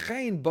v'achar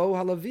rechein bo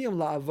halavim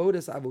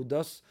la'avodas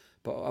avodas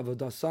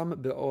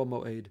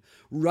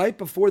right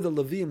before the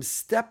Levium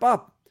step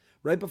up,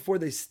 right before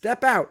they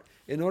step out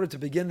in order to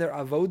begin their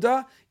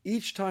avodah,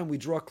 each time we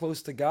draw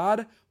close to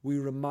God, we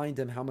remind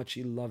Him how much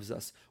He loves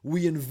us.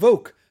 We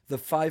invoke the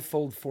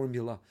 5-fold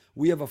formula.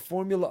 We have a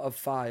formula of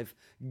 5.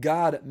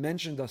 God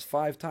mentioned us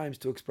 5 times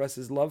to express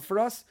His love for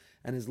us,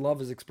 and His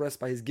love is expressed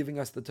by His giving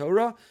us the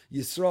Torah.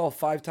 Yisrael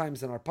 5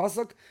 times in our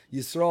pasuk,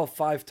 Yisrael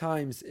 5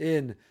 times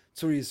in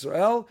Tzur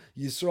Yisrael,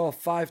 Yisrael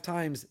 5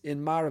 times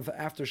in Marav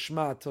after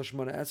Shema till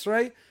Shemona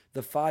Esrei,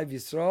 the 5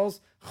 Yisraels,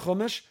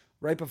 Chumash,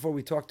 right before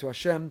we talk to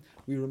Hashem,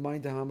 we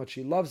remind Him how much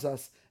He loves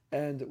us,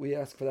 and we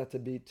ask for that to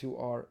be to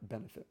our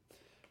benefit.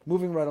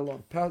 Moving right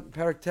along,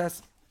 Perek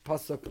Tes,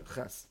 Pasuk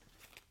Ches.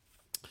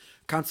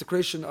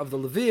 Consecration of the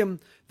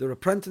Levium, their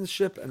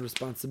apprenticeship and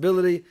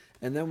responsibility,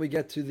 and then we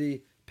get to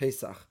the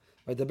Pesach.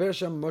 We are in the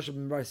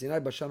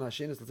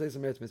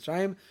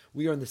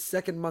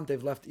 2nd month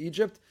they've left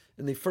Egypt.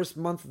 In the first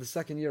month of the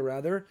 2nd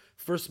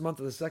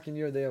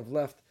year, they have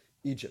left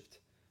Egypt.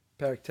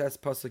 Perek Tes,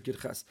 Pasuk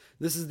Yud Ches.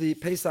 This is the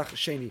Pesach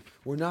Sheni.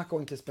 We're not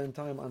going to spend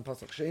time on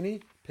Pesach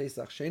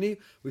Sheni.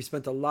 We've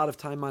spent a lot of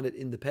time on it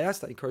in the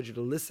past. I encourage you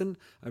to listen.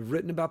 I've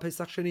written about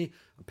Pesach Sheni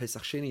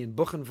in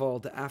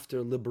Buchenwald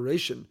after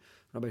liberation.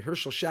 Rabbi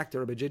Herschel Schachter,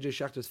 Rabbi J.J.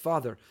 Schachter's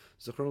father,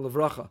 Zichrono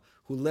Livracha,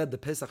 who led the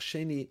Pesach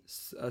Sheni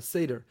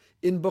Seder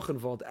in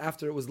Buchenwald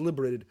after it was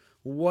liberated.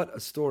 What a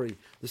story.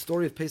 The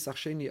story of Pesach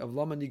Sheni, of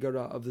Lama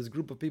Nigara, of this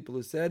group of people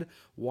who said,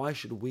 why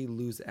should we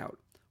lose out?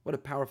 What a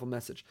powerful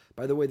message.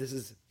 By the way, this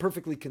is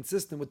perfectly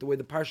consistent with the way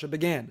the Parsha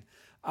began.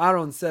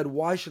 Aaron said,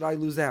 why should I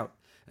lose out?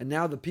 And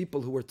now the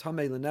people who were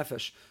Tamei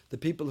Lenefesh, the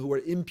people who were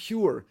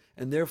impure,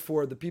 and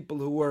therefore the people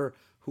who were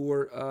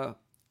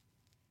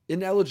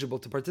ineligible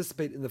to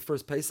participate in the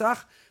first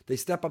Pesach, they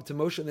step up to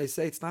Moshe and they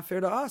say, it's not fair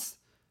to us.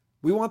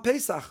 We want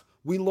Pesach.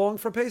 We long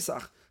for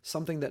Pesach.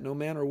 Something that no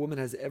man or woman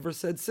has ever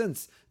said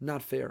since.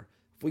 Not fair.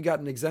 If we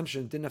got an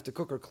exemption, didn't have to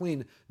cook or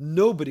clean,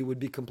 nobody would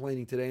be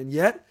complaining today. And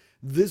yet,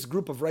 this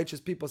group of righteous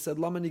people said,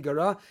 Lama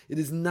Nigara, it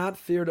is not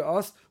fair to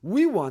us.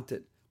 We want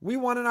it. We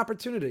want an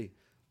opportunity.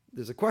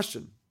 There's a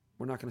question.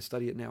 We're not going to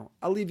study it now.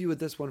 I'll leave you with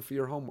this one for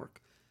your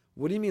homework.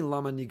 What do you mean,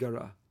 Lama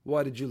Nigara?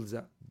 Why did you lose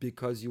out?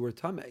 Because you were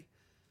Tameh.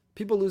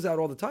 People lose out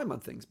all the time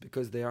on things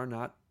because they are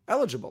not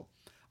eligible.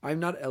 I'm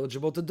not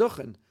eligible to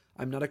Duchen.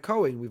 I'm not a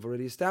Kohen. We've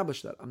already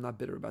established that. I'm not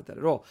bitter about that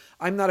at all.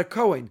 I'm not a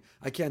Kohen.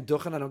 I can't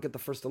Duchen. I don't get the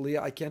first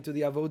Aliyah. I can't do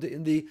the Avodah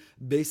in the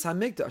Beis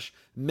HaMikdash.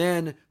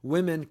 Men,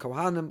 women,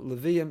 Kohanim,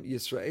 Leviim,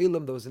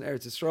 Yisraelim, those in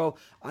Eretz Yisrael.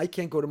 I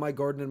can't go to my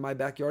garden in my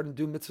backyard and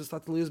do mitzvahs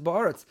Tataliyas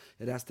Ba'aretz.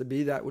 It has to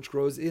be that which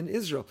grows in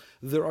Israel.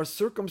 There are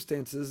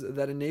circumstances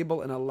that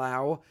enable and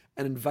allow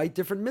and invite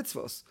different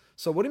mitzvahs.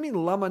 So what do you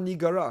mean, Lama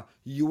Nigara?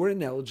 You were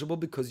ineligible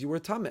because you were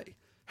Tameh.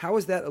 How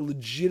is that a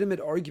legitimate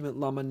argument,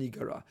 Lama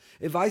Nigara?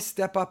 If I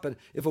step up and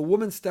if a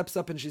woman steps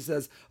up and she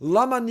says,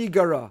 Lama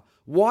Nigara,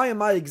 why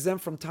am I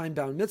exempt from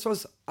time-bound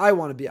mitzvahs? I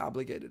want to be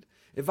obligated.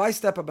 If I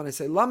step up and I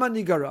say, Lama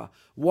Nigara,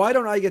 why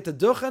don't I get to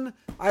Duchen?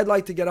 I'd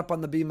like to get up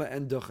on the bima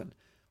and Duchen.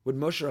 Would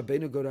Moshe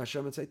Rabbeinu go to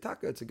Hashem and say,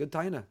 Taka, it's a good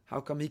taina.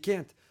 How come he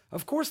can't?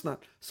 Of course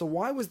not. So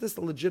why was this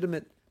a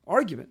legitimate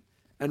argument?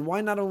 And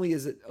why not only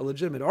is it a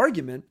legitimate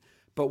argument,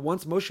 but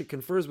once Moshe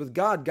confers with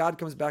God, God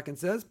comes back and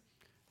says,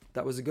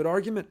 that was a good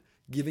argument.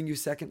 Giving you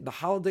the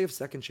holiday of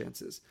second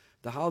chances,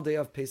 the holiday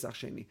of Pesach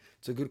Sheni.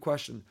 It's a good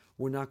question.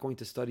 We're not going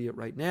to study it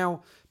right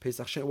now.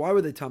 Pesach Sheni, why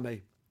were they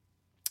Tameh?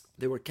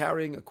 They were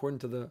carrying, according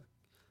to the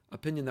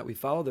opinion that we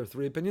follow. There are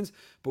three opinions,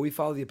 but we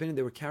follow the opinion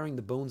they were carrying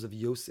the bones of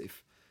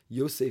Yosef.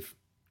 Yosef,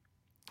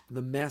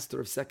 the master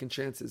of second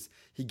chances,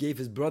 he gave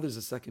his brothers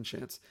a second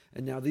chance.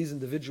 And now these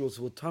individuals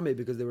who were tameh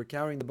because they were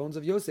carrying the bones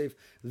of Yosef,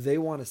 they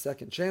want a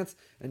second chance,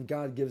 and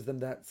God gives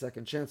them that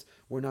second chance.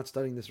 We're not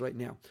studying this right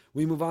now.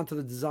 We move on to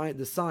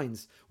the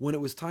signs. When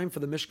it was time for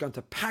the Mishkan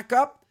to pack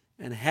up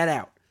and head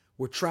out.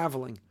 We're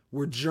traveling.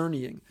 We're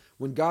journeying.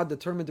 When God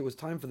determined it was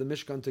time for the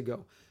Mishkan to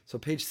go. So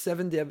page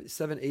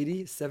 780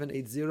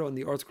 in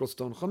the Art Scroll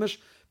Stone Chumash,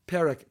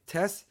 Perek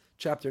Tes,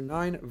 chapter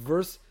 9,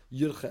 verse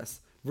Yurches.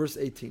 Verse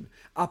 18.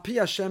 Api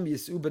Hashem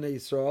yis'u b'nei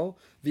Yisrael,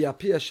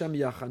 v'api Hashem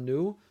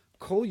yachanu,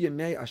 kol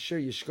yemei asher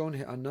yishkon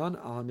he'anan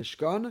al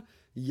mishkan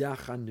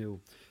yachanu.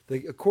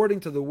 According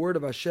to the word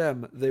of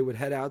Hashem, they would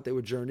head out, they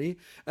would journey,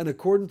 and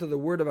according to the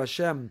word of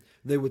Hashem,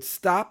 they would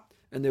stop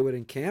and they would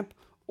encamp.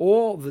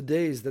 All the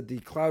days that the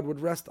cloud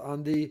would rest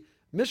on the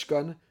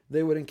Mishkan,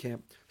 they would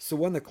encamp. So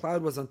when the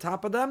cloud was on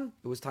top of them,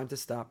 it was time to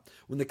stop.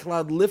 When the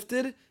cloud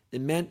lifted, it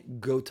meant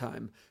go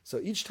time. So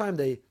each time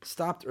they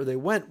stopped or they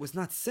went was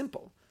not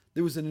simple.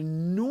 There was an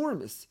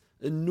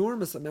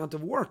enormous amount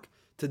of work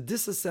to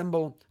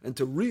disassemble and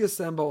to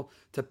reassemble,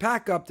 to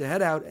pack up, to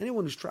head out.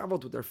 Anyone who's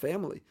traveled with their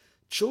family,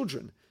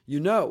 children,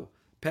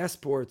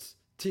 passports,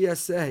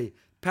 TSA,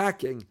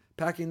 packing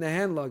the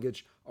hand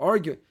luggage,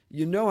 arguing.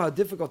 You know how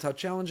difficult, how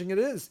challenging it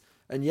is.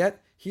 And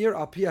yet, here,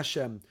 Api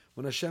Hashem,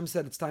 when Hashem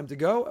said it's time to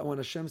go, and when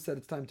Hashem said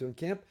it's time to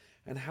encamp,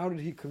 and how did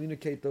he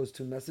communicate those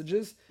two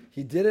messages?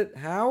 He did it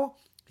how?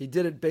 He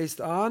did it based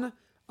on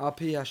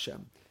Api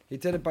Hashem. He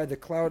did it by the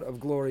cloud of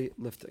glory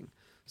lifting.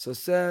 So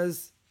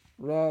says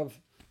Rav,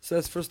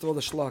 first of all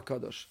the Shla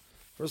Kadosh.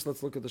 First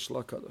let's look at the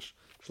Shla Kadosh.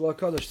 Shla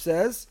Kadosh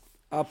says,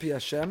 Api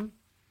Hashem,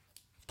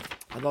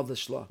 I love the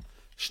Shla.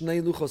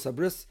 Shnei Luchos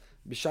Abris,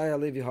 Bishaya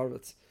Levi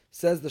Harvetz.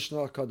 Says the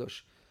Shla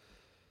Kadosh.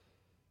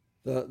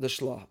 The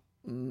Shla.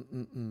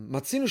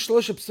 Matzinu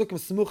shlosha psukim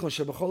smuchim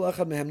shebachol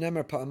echad mehem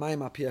nemer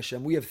pa'amayim api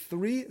Hashem. We have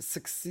three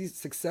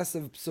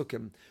successive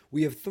psukim.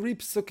 We have three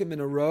psukim in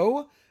a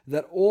row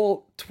that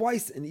all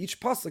twice in each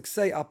pasuk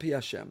say api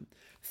Hashem.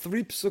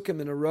 Three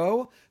psukim in a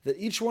row that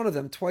each one of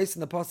them twice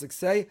in the pasuk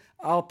say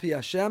al pi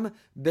Hashem,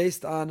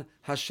 based on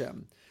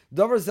Hashem.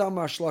 Davar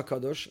Zalmar Shla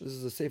Kadosh. This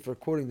is a sefer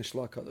quoting the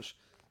Shla Kadosh.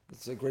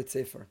 It's a great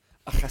sefer.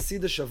 A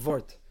Chasidish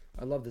Avort.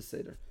 I love this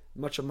sefer.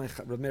 Much of my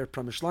Rav Meir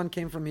Pramishlan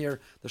came from here.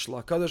 The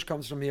Shla Kadosh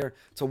comes from here.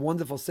 It's a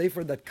wonderful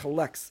sefer that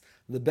collects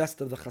the best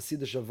of the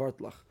Chasidish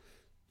Avartlach.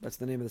 That's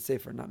the name of the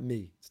sefer, not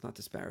me. It's not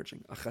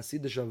disparaging. A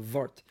Chasidish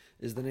Avart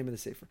is the name of the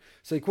sefer.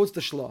 So he quotes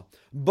the Shla.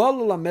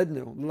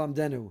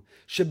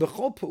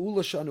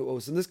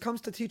 And this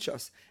comes to teach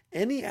us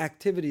any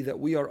activity that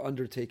we are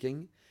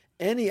undertaking,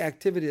 any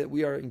activity that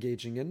we are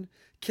engaging in,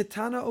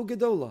 kitana o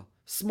gedola,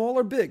 small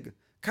or big,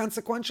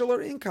 consequential or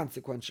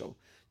inconsequential.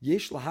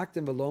 Yesh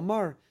lahaktim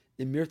velomar.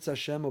 Imirtz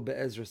Hashem or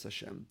Be'ezras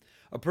Hashem.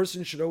 A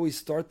person should always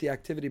start the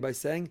activity by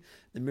saying,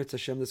 Imirtz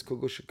Hashem, this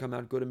kugel should come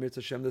out good. Imirtz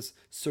Hashem, this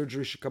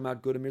surgery should come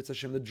out good. Imirtz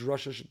Hashem, the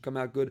drasha should come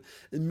out good.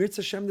 Imirtz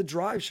Hashem, the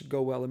drive should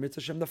go well. Imirtz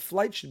Hashem, the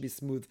flight should be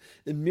smooth.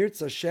 Imirtz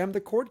Hashem, the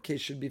court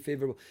case should be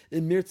favorable.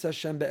 Imirtz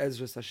Hashem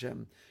Be'ezras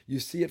Hashem. You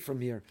see it from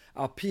here.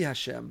 Al Pi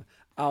Hashem.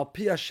 Al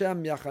Pi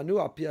Hashem Yachanu,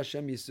 Al Pi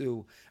Hashem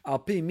Yisu. Al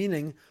Pi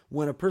meaning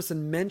when a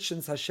person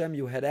mentions Hashem,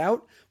 you head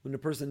out. When a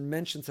person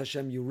mentions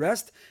Hashem, you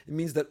rest. It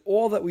means that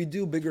all that we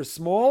do, big or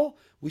small,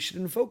 we should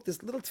invoke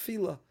this little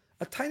tefillah,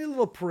 a tiny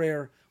little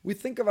prayer. We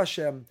think of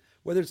Hashem,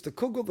 whether it's the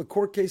kugel, the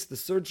court case, the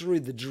surgery,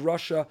 the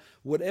drasha,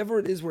 whatever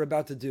it is we're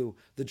about to do,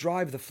 the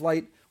drive, the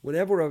flight,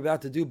 whatever we're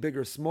about to do, big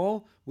or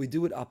small, we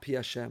do it Al Pi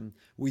Hashem.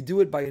 We do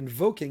it by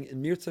invoking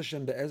Imirtz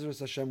Hashem, Be'ezras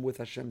Hashem, with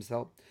Hashem's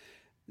help.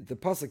 The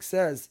pasuk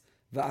says,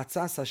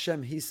 Va'atzas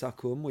Hashem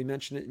hisakum. We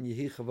mention it in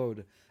Yehi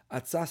Chavod.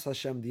 Atzas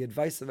Hashem. The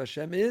advice of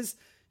Hashem is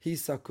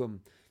hisakum.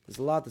 There's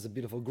a lot. There's a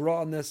beautiful gra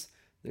on this.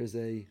 There's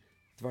a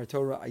Dvar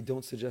Torah I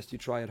don't suggest you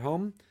try at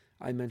home.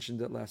 I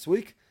mentioned it last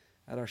week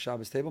at our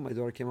Shabbos table. My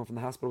daughter came home from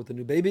the hospital with a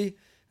new baby.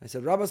 I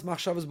said, Rabbas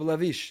machshavas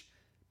belavish.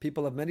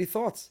 People have many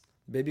thoughts.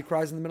 The baby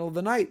cries in the middle of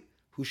the night.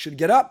 Who should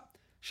get up?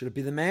 Should it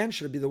be the man?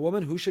 Should it be the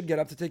woman? Who should get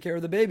up to take care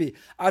of the baby?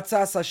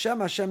 Atzas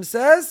Hashem. Hashem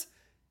says,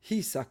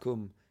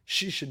 hisakum.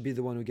 She should be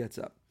the one who gets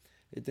up.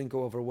 It didn't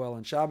go over well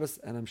on Shabbos,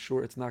 and I'm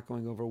sure it's not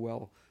going over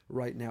well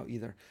right now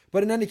either.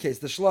 But in any case,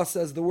 the Shla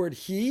says the word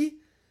he.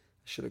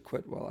 I should have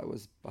quit while I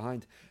was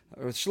behind.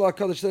 Shla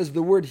Kadosh says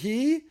the word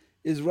he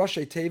is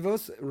Rashi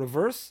Tevos,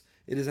 reverse.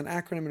 It is an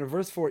acronym in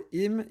reverse for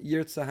Im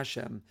Yirtza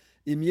Hashem.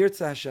 Im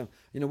Yirtza Hashem.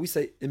 We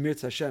say Im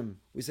Yirtza Hashem.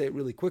 We say it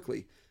really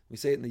quickly. We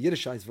say it in the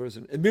Yiddishized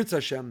version, Im Yirtza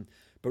Hashem.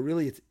 But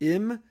really it's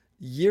Im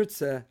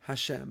Yirtza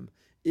Hashem,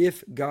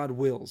 if God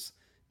wills.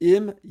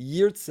 Im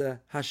Yirtze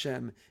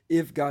Hashem,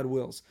 if God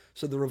wills.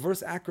 So the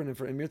reverse acronym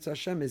for Im Yirtze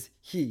Hashem is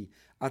He.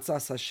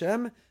 Atzas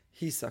Hashem,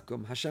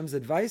 Hisakum. Hashem's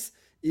advice,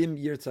 Im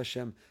Yirtze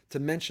Hashem. To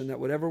mention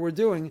that whatever we're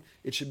doing,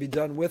 it should be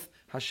done with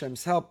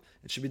Hashem's help.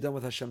 It should be done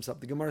with Hashem's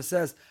help. The Gemara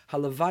says,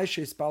 Halavai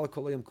she'espala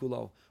kol hayom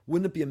kulo.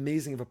 Wouldn't it be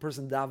amazing if a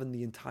person davened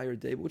the entire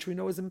day, which we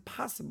know is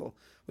impossible?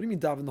 What do you mean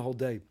daven the whole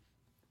day?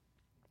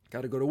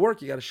 Got to go to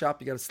work, you got to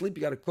shop, you got to sleep,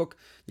 you got to cook,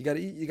 you got to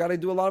eat, you got to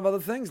do a lot of other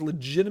things,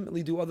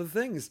 legitimately do other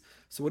things.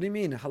 So what do you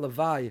mean?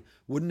 Halavai,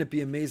 wouldn't it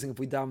be amazing if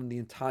we daven the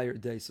entire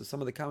day? So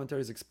some of the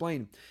commentaries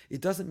explain,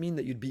 it doesn't mean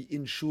that you'd be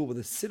in shul with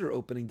a siddur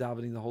opening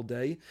davening the whole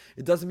day.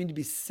 It doesn't mean to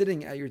be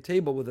sitting at your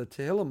table with a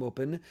tehillim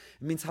open. It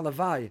means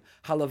halavai.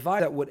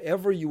 Halavai, that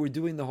whatever you were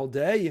doing the whole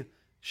day,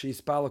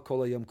 she'ispala kol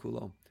hayom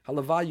kulo.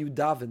 Halavai, you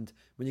davened.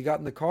 When you got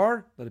in the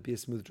car, let it be a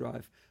smooth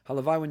drive.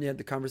 Halavai, when you had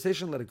the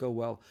conversation, let it go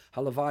well.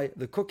 Halavai,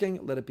 the cooking,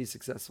 let it be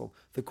successful.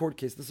 The court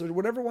case, the surgery,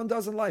 whatever one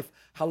does in life.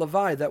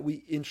 Halavai, that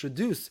we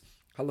introduce.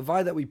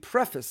 Halavai, that we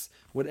preface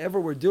whatever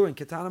we're doing,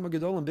 Ketana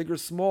Magadolim, big or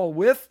small,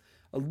 with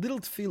a little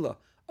tefillah,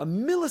 a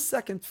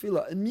millisecond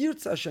tefillah, a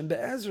mirtz Hashem,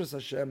 be'ezras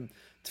Hashem,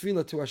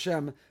 tefillah to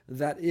Hashem,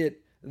 that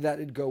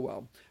it go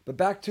well. But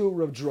back to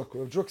Rav Druk.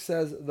 Rav Druk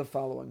says the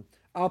following.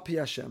 Al pi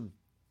Hashem,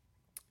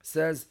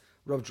 says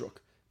Rav Druk.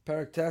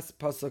 Parak Tes,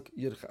 Pasuk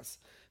Yirchas.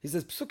 He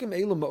says, Psukim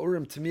Eilu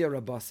Ma'urim Tamia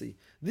Rabasi.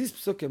 These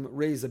Psukim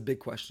raise a big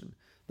question.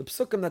 The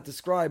Psukim that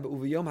describe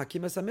Uviyom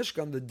Hakimas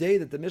HaMishkan, the day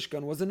that the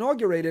Mishkan was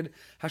inaugurated,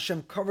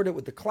 Hashem covered it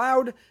with the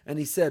cloud, and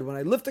he said, when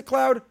I lift the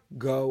cloud,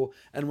 go.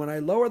 And when I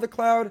lower the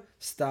cloud,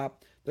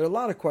 stop. There are a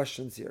lot of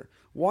questions here.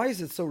 Why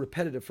is it so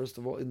repetitive, first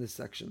of all, in this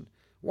section?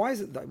 Why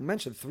is it, I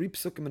mentioned 3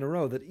 psukim in a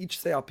row that each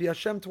say Al Pi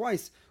Hashem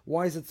twice.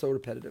 Why is it so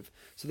repetitive?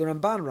 So the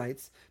Ramban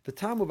writes,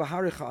 V'tamu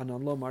v'haricha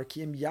anan lomar,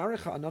 ki im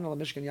yaricha anan al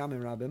mishkan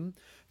yamim rabim,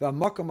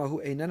 v'amakom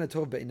ahu einena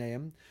tov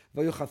be'inayim,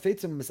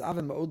 v'yuchafetzim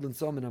mis'avim ma'od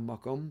l'nsom in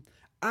ha'makom,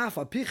 af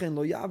apichen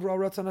lo ya'avru al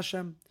ratzon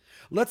Hashem.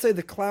 Let's say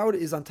the cloud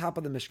is on top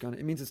of the Mishkan.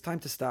 It means it's time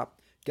to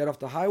stop. Get off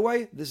the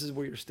highway, this is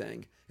where you're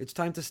staying. It's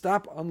time to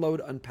stop,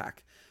 unload,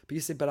 unpack. But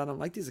you say, but I don't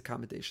like these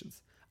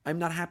accommodations. I'm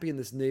not happy in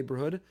this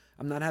neighborhood.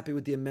 I'm not happy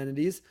with the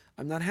amenities.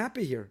 I'm not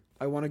happy here.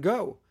 I want to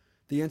go.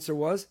 The answer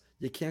was,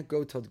 you can't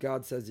go till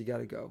God says you got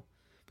to go.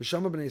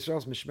 V'shama b'nei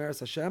Yisrael's mishmeres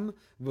Hashem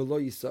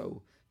v'lo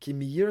yisou. Ki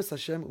miyiras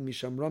Hashem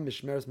u'mishamram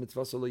mishmeres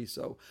mitzvah lo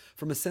yisou.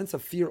 From a sense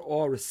of fear,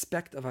 awe,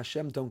 respect of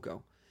Hashem, don't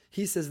go.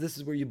 He says this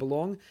is where you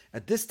belong.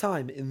 At this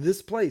time, in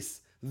this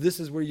place, this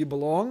is where you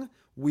belong.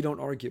 We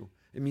don't argue.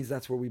 It means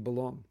that's where we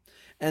belong.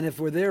 And if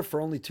we're there for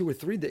only 2 or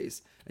 3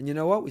 days, and you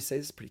know what? We say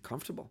this is pretty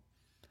comfortable.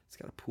 It's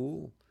got a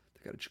pool.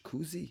 They've got a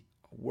jacuzzi,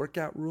 a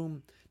workout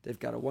room. They've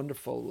got a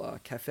wonderful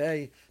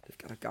cafe. They've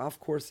got a golf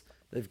course.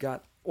 They've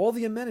got all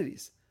the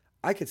amenities.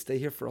 I could stay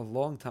here for a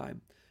long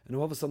time. And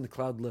all of a sudden the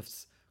cloud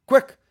lifts.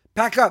 Quick,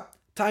 pack up.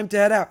 Time to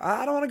head out.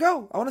 I don't want to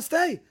go. I want to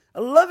stay. I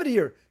love it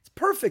here. It's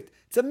perfect.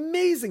 It's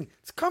amazing.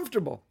 It's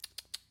comfortable.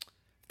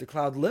 If the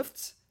cloud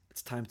lifts,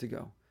 it's time to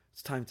go.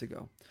 It's time to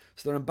go.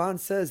 So the Ramban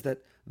says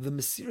that the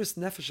Mesiras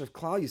Nefesh of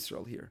Klal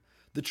Yisrael here,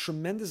 the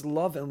tremendous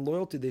love and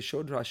loyalty they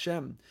showed to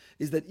Hashem,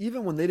 is that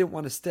even when they didn't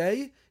want to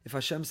stay, if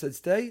Hashem said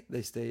stay,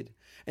 they stayed.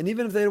 And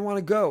even if they didn't want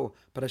to go,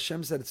 but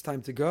Hashem said it's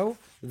time to go,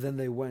 then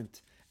they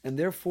went. And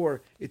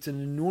therefore, it's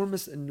an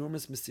enormous,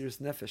 enormous Mesiras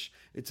Nefesh.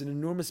 It's an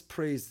enormous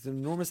praise. It's an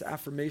enormous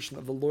affirmation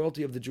of the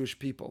loyalty of the Jewish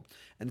people.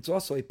 And it's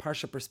also a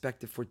Parsha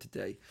perspective for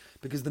today.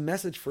 Because the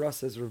message for us,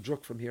 says Rav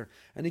Druk from here,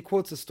 and he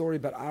quotes a story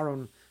about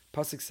Aaron.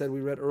 Pasuk said, we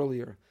read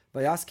earlier,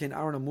 Vayaskein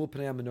Aaron amul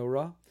pnei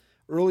menorah.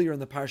 Earlier in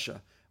the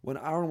Parsha, when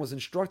Aaron was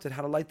instructed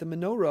how to light the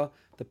menorah,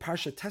 the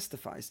Parsha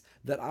testifies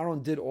that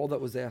Aaron did all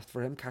that was asked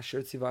for him, kasher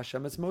tziva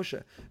Hashem es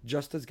Moshe,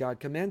 just as God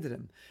commanded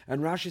him.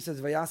 And Rashi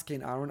says,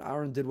 Vayaskein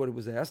Aaron did what it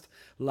was asked.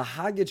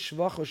 Lahagid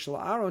shvacho shel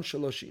Aaron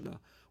shaloshina.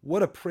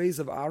 What a praise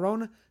of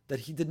Aaron,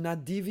 that he did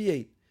not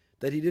deviate,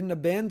 that he didn't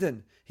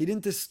abandon, he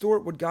didn't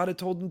distort what God had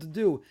told him to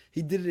do.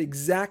 He did it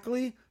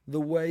exactly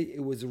the way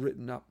it was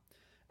written up.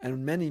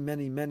 And many,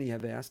 many, many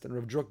have asked, and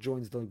Rav Druk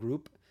joins the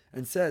group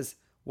and says,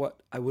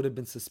 what, I would have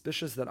been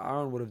suspicious that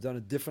Aaron would have done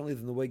it differently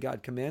than the way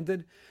God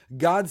commanded?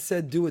 God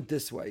said, do it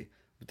this way.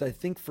 But I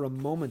think for a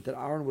moment that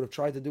Aaron would have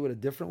tried to do it a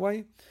different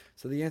way.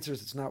 So the answer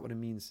is, it's not what it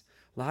means.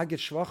 Lahagit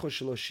shvacho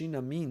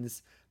shaloshina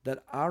means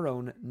that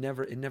Aaron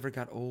never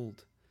got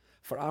old.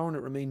 For Aaron,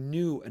 it remained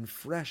new and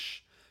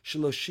fresh.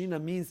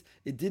 Shaloshina means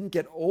it didn't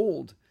get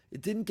old.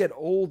 It didn't get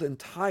old and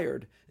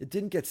tired. It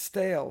didn't get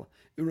stale.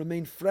 It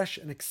remained fresh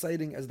and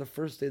exciting as the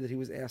first day that he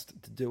was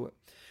asked to do it.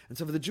 And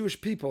so for the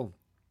Jewish people,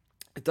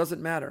 it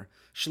doesn't matter.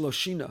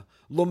 Shloshina,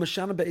 lo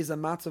mashana be'eza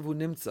matzavu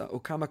nimtza,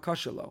 ukama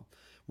kashalo.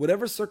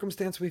 Whatever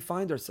circumstance we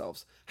find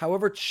ourselves,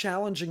 however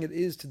challenging it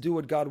is to do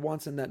what God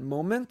wants in that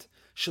moment,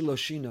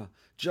 shloshina,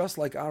 just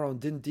like Aaron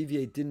didn't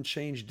deviate, didn't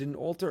change, didn't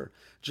alter,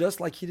 just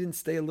like he didn't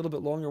stay a little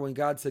bit longer when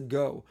God said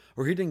go,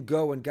 or he didn't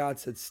go when God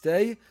said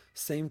stay,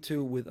 same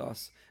too with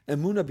us.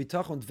 Emuna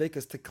bitachon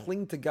dvekas, to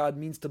cling to God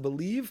means to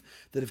believe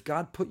that if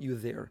God put you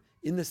there,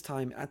 in this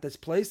time, at this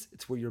place,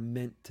 it's where you're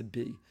meant to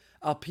be.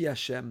 Al pi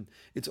Hashem.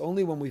 It's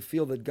only when we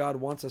feel that God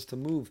wants us to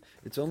move.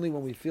 It's only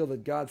when we feel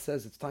that God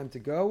says it's time to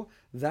go.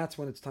 That's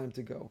when it's time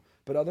to go.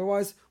 But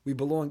otherwise, we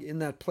belong in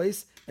that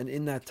place and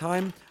in that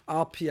time.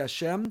 Al pi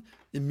Hashem.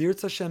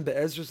 Imirtz Hashem,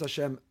 be'ezrus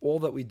Hashem, all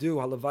that we do,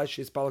 halavai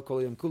she'yispala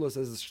kol yom kulo,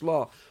 says the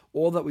Shlah,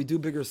 All that we do,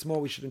 big or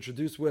small, we should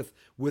introduce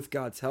with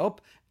God's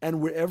help.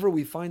 And wherever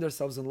we find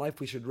ourselves in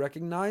life, we should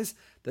recognize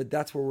that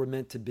that's where we're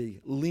meant to be.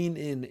 Lean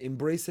in,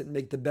 embrace it, and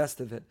make the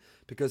best of it.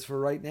 Because for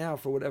right now,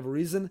 for whatever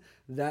reason,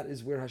 that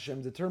is where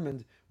Hashem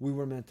determined we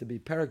were meant to be.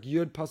 Parak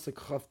Yud Pasuk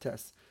Chav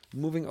Tes.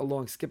 Moving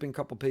along, skipping a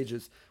couple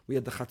pages. We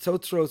had the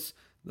Chatzotzros,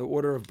 the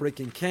order of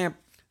breaking camp,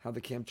 how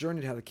the camp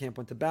journeyed, how the camp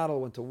went to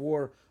battle, went to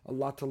war. A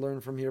lot to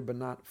learn from here, but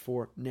not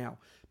for now.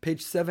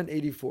 Page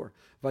 784.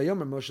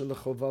 Vayomer Moshe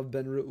lechovav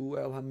ben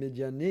Reuel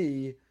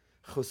hamidyani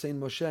chosein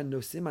Moshe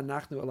nosim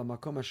anachnu el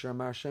hamakom asher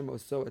amar Hashem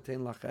oso etein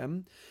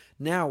lachem.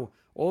 Now,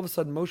 all of a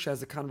sudden, Moshe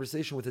has a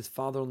conversation with his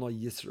father-in-law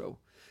Yisro.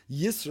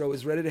 Yisro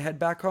is ready to head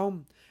back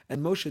home,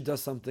 and Moshe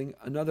does something,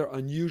 another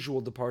unusual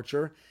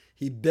departure.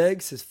 He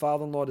begs his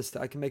father-in-law to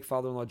stay. I can make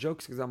father-in-law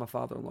jokes because I'm a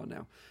father-in-law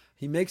now.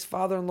 He makes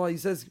father-in-law, he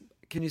says,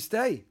 can you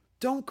stay?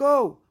 Don't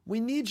go. We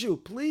need you.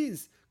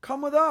 Please,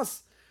 come with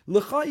us.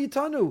 L'cha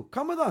itanu.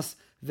 Come with us.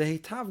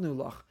 Vehitavnu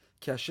lach.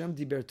 Ki Hashem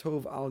diber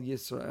tov al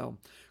Yisrael.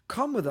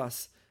 Come with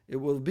us. It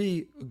will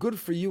be good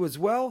for you as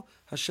well.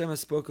 Hashem has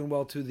spoken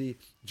well to the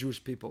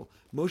Jewish people.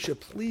 Moshe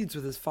pleads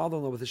with his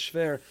father-in-law, with his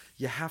shver,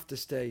 you have to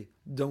stay.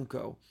 Don't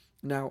go.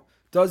 Now,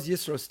 does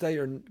Yisro stay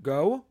or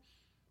go?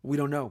 We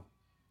don't know.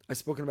 I've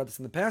spoken about this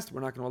in the past.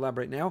 We're not going to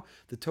elaborate now.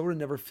 The Torah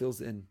never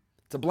fills in.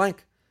 It's a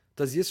blank.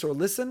 Does Yisro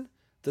listen?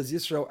 Does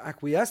Yisro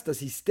acquiesce? Does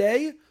he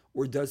stay?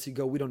 Or does he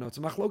go? We don't know. It's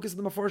a machlokas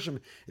in the Mefarshim.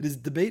 It is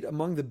debate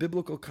among the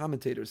biblical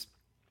commentators.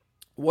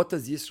 What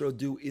does Yisro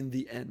do in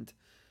the end?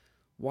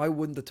 Why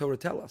wouldn't the Torah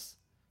tell us?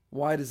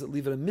 Why does it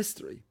leave it a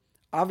mystery?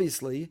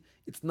 Obviously,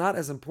 it's not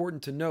as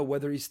important to know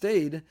whether he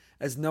stayed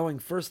as knowing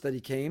first that he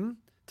came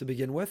to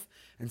begin with,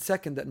 and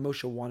second, that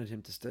Moshe wanted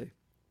him to stay.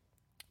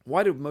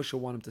 Why did Moshe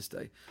want him to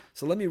stay?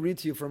 So let me read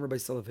to you from Rabbi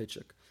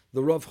Soloveitchik,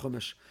 the Rav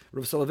Chumash.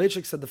 Rav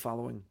Soloveitchik said the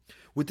following.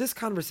 With this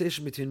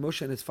conversation between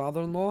Moshe and his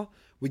father-in-law,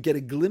 we get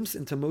a glimpse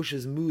into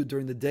Moshe's mood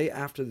during the day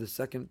after the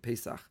second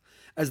Pesach,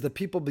 as the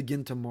people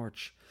begin to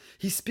march.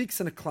 He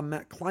speaks in a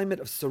climate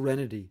of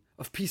serenity,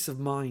 of peace of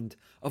mind,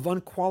 of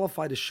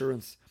unqualified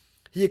assurance.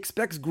 He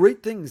expects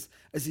great things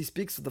as he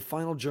speaks of the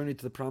final journey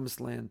to the promised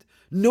land.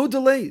 No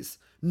delays,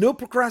 no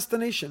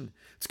procrastination.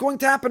 It's going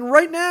to happen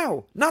right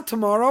now, not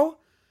tomorrow.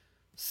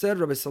 Said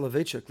Rabbi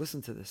Soloveitchik,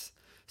 listen to this.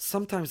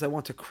 Sometimes I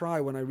want to cry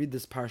when I read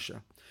this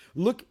parsha.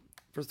 Look,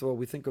 first of all,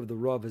 we think of the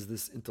Rav as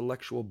this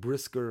intellectual,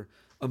 brisker,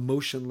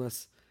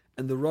 emotionless,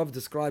 and the Rav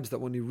describes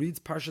that when he reads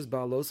Parshas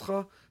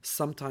Ba'aloscha,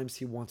 sometimes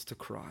he wants to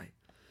cry.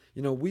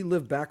 You know, we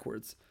live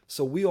backwards,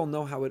 so we all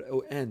know how it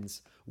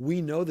ends.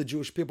 We know the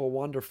Jewish people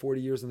wander 40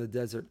 years in the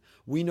desert.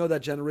 We know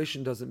that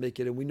generation doesn't make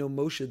it in. We know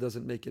Moshe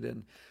doesn't make it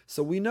in.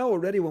 So we know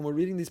already when we're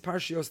reading these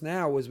parshios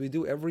now, as we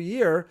do every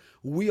year,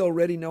 we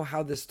already know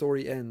how this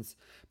story ends.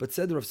 But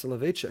said Rav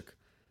Soloveitchik,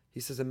 he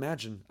says,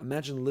 imagine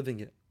living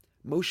it.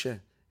 Moshe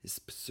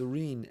is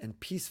serene and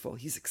peaceful.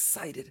 He's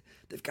excited.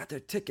 They've got their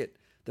ticket,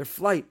 their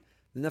flight,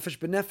 the Nefesh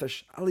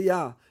B'Nefesh,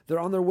 Aliyah. They're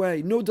on their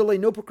way. No delay,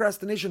 no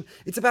procrastination.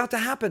 It's about to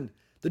happen.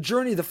 The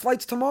journey, the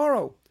flight's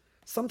tomorrow.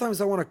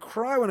 Sometimes I want to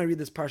cry when I read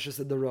this parsha,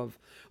 said the Rav.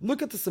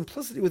 Look at the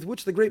simplicity with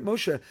which the great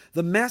Moshe,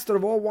 the master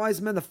of all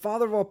wise men, the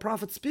father of all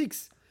prophets,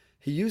 speaks.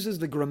 He uses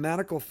the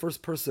grammatical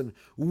first person.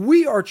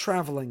 We are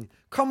traveling.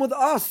 Come with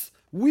us.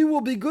 We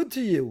will be good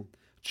to you.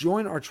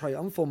 Join our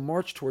triumphal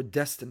march toward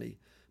destiny.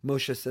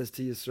 Moshe says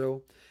to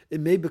Yisro, it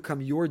may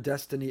become your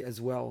destiny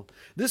as well.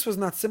 This was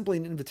not simply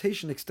an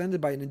invitation extended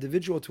by an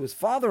individual to his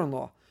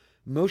father-in-law.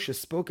 Moshe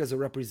spoke as a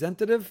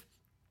representative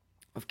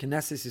of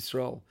Knesset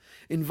Yisrael,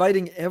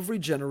 inviting every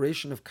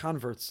generation of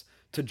converts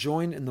to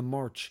join in the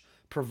march,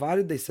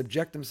 provided they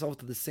subject themselves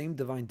to the same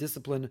divine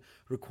discipline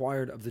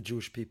required of the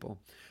Jewish people.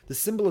 The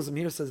symbolism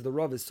here, says the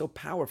Rav, is so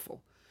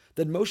powerful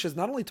that Moshe is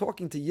not only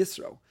talking to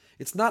Yisro.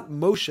 It's not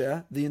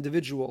Moshe, the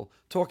individual,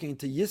 talking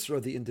to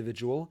Yisro, the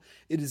individual.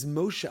 It is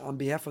Moshe on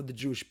behalf of the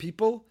Jewish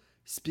people,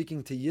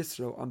 speaking to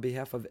Yisro on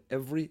behalf of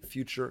every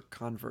future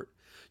convert.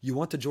 You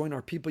want to join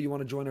our people? You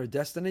want to join our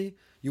destiny?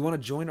 You want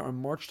to join our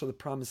march to the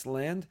promised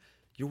land?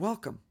 You're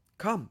welcome.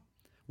 Come.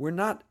 We're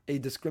not a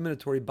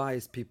discriminatory,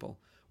 biased people.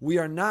 We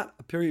are not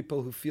a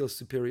people who feel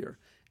superior.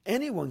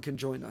 Anyone can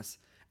join us.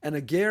 And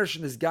a Gersh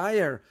and his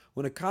Gayer,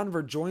 when a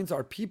convert joins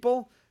our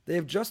people, they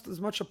have just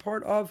as much a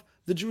part of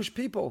the Jewish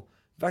people.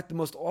 In fact, the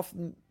most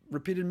often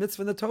repeated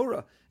mitzvah in the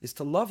Torah is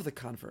to love the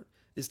convert,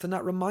 is to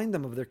not remind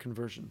them of their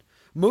conversion.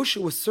 Moshe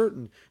was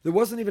certain. There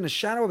wasn't even a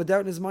shadow of a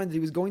doubt in his mind that he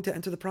was going to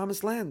enter the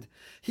promised land.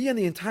 He and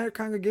the entire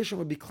congregation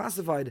would be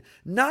classified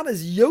not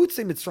as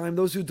Yotzei Mitzrayim,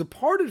 those who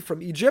departed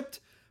from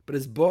Egypt, but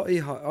as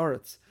Bo'ei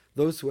Ha'aretz,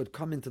 those who had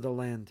come into the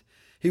land.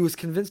 He was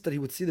convinced that he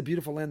would see the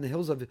beautiful land, the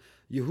hills of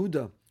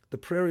Yehuda, the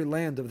prairie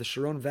land of the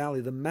Sharon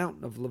Valley, the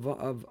mountain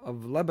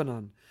of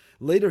Lebanon.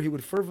 Later he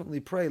would fervently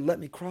pray, let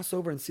me cross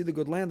over and see the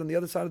good land on the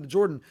other side of the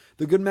Jordan,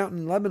 the good mountain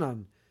in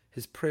Lebanon.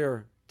 His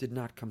prayer did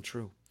not come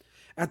true.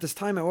 At this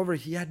time, however,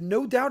 he had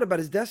no doubt about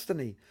his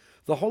destiny.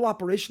 the whole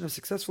operation, if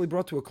successfully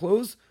brought to a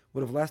close,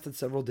 would have lasted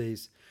several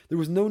days. There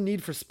was no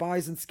need for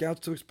spies and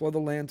scouts to explore the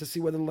land, to see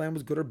whether the land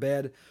was good or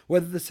bad,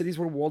 whether the cities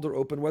were walled or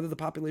open, whether the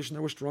population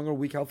there was strong or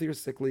weak, healthy or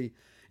sickly.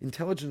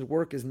 Intelligent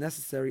work is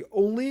necessary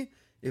only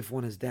if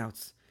one has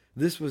doubts.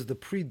 This was the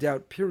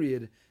pre-doubt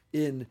period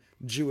in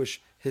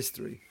Jewish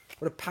history.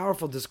 What a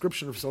powerful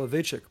description of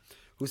Soloveitchik,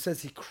 who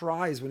says he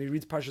cries when he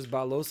reads Parshas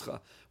Ba'aloscha,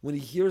 when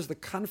he hears the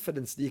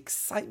confidence, the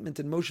excitement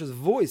in Moshe's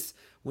voice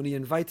when he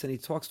invites and he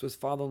talks to his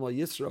father-in-law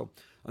Yisro.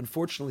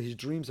 Unfortunately, his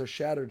dreams are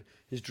shattered,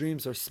 his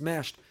dreams are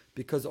smashed,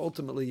 because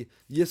ultimately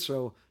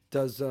Moshe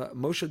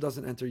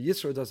doesn't enter,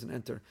 Yisro doesn't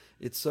enter.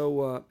 It's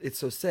so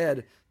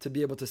sad to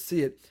be able to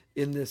see it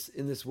in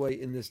this way,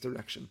 in this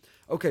direction.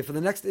 Okay, for the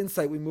next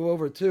insight, we move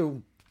over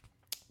to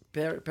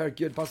Perek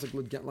Yud Pasuk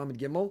Lamed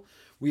Gimel.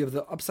 We have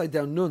the upside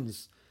down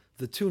nuns,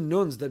 the two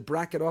nuns that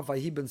bracket off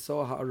Vahi ben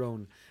Soah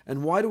Ha'aron.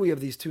 And why do we have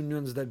these two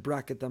nuns that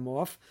bracket them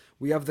off?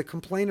 We have the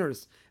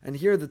complainers. And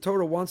here the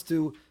Torah wants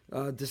to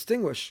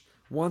distinguish,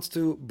 wants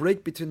to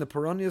break between the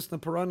Paranios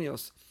and the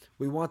Paranios.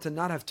 We want to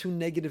not have two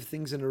negative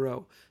things in a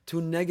row,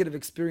 two negative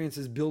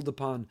experiences build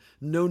upon,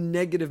 no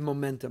negative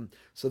momentum.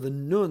 So the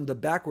nun, the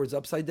backwards,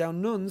 upside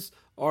down nuns,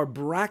 are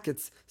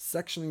brackets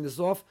sectioning this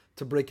off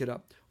to break it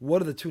up.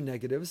 What are the two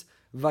negatives?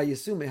 They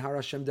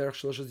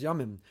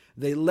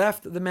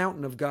left the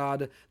mountain of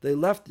God. They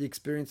left the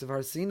experience of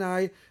Har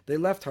Sinai. They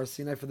left Har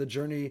Sinai for the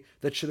journey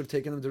that should have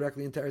taken them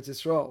directly into Eretz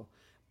Yisrael.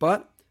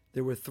 But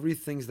there were three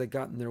things that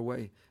got in their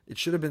way. It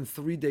should have been a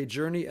 3-day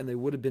journey and they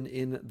would have been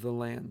in the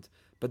land.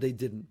 But they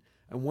didn't.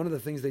 And one of the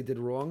things they did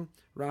wrong,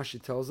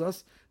 Rashi tells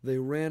us, they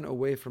ran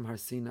away from Har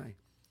Sinai.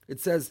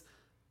 It says,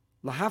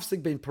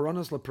 Lahafsik bein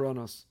paranos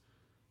laparanos,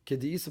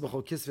 kediisa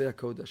b'chol kisvei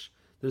HaKodesh.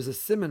 There's a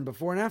siman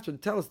before and after to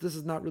tell us this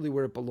is not really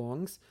where it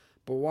belongs.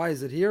 But why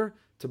is it here?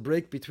 To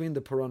break between the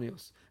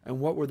paranios.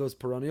 And what were those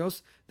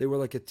paranios? They were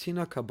like a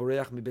tina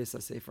kaboreach mi beis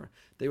hasefer.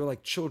 They were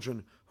like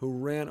children who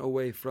ran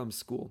away from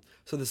school.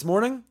 So this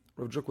morning,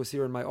 Rav Druk was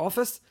here in my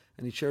office,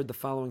 and he shared the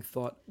following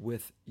thought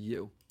with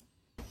you.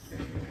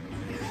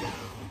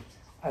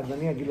 אז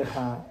אני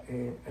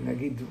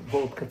אגיד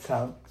וורט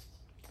קצר.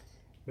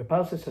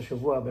 בפרשס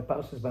השבוע,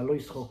 בפרשס בעלו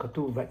ישחור,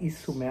 כתוב,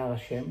 ואיסו מהר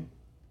השם.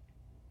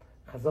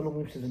 חז"ל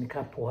אומרים שזה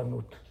נקרא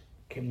פורענות,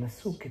 כי הם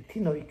נסו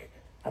כתינוק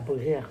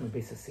הבורח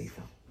מבית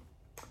הספר.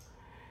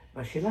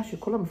 והשאלה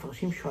שכל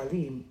המפרשים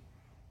שואלים,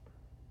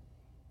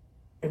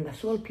 הם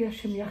נסו על פי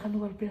השם יחד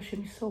או על פי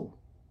השם ייסעו?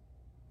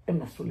 הם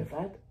נסו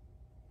לבד?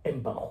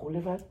 הם ברחו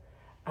לבד?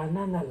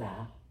 הענן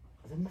עלה,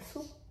 אז הם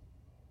נסו.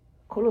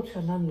 כל עוד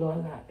שענן לא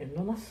עלה, הם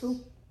לא נסו.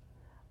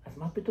 אז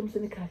מה פתאום זה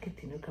נקרא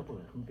כתינוק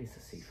הבורח מבית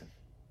הספר?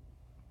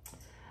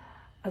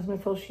 אז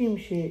מפרשים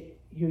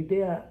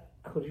שיודע,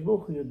 הקדוש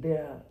ברוך הוא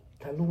יודע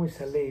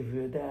תלומס הלב,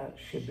 ויודע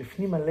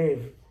שבפנים הלב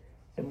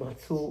הם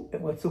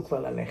רצו כבר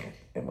ללכת,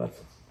 הם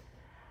רצו.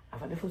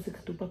 אבל איפה זה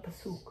כתוב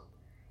בפסוק?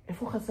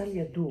 איפה חז"ל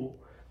ידעו?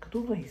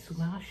 כתוב וייסעו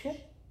מהר השם.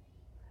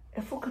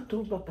 איפה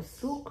כתוב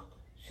בפסוק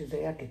שזה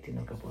היה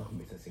כתינוק הבורח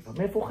מבית הספר?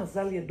 מאיפה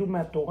חז"ל ידעו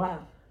מהתורה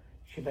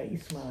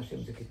שוייסעו מהר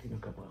השם זה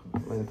כתינוק הבורח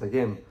מבית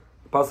הספר?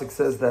 The pasuk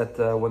says that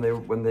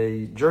when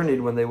they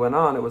journeyed, when they went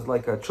on, it was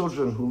like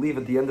children who leave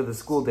at the end of the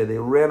school day. They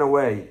ran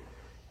away.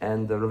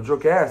 And Rav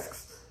Druk asks,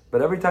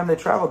 but every time they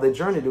traveled, they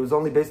journeyed, it was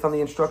only based on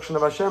the instruction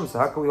of Hashem. So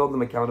how can we hold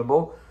them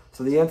accountable?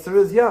 So the answer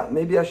is, yeah,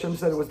 maybe Hashem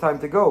said it was time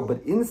to go.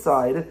 But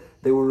inside,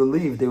 they were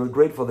relieved, they were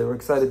grateful, they were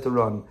excited to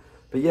run.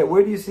 But yet,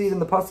 where do you see it in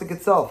the pasuk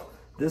itself?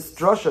 This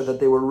drasha that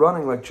they were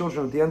running like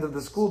children at the end of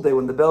the school day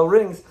when the bell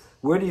rings,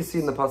 where do you see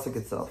in the pasuk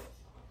itself?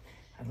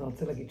 אני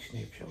רוצה להגיד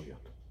שני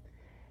אפשרויות.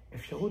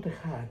 אפשרות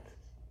אחת,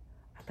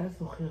 אתה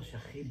זוכר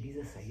שאחרי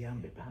ביזס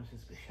הים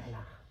בפרשת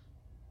בשלח,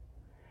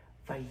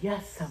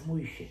 ויסע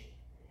מוישה,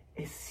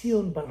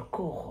 סיון בר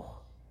כוכו,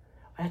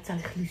 היה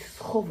צריך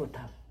לסחוב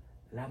אותם.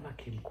 למה?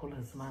 כי הם כל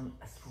הזמן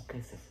אספו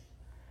כסף.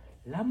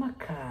 למה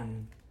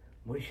כאן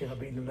מוישה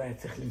רבינו לא היה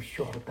צריך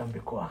למשוך אותם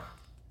בכוח?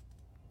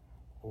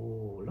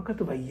 לא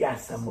כתוב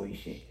ויסע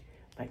מוישה,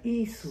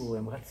 וייסעו,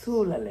 הם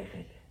רצו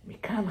ללכת.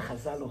 מכאן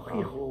חז"ל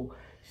הוכיחו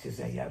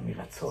שזה היה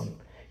מרצון.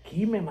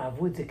 כי אם הם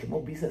אהבו את זה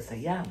כמו ביזס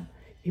הים,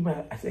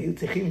 אז היו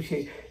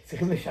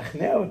צריכים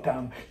לשכנע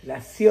אותם,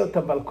 להסיע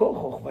אותם על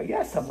כוכו,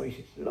 ויסע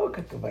מוישה. לא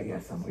כתוב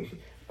ויסע מוישה,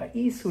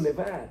 וייסעו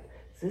לבד.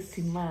 זה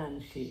סימן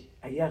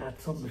שהיה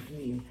רצון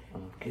בפנים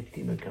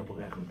כתינוק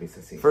הבורח מבית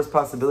הספר. First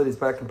possibility is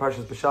back in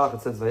Parshas Beshalach.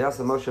 It says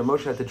Vayasa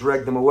Moshe had to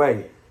drag them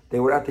away. They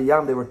were at the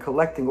Yam, they were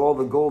collecting all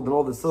the gold and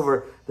all the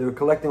silver, they were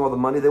collecting all the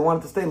money, they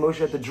wanted to stay. Moshe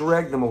had to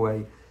drag them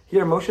away.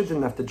 Here, Moshe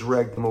didn't have to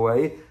drag them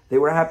away. They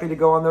were happy to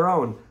go on their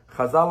own.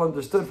 Chazal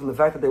understood from the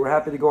fact that they were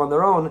happy to go on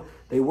their own,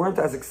 they weren't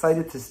as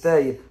excited to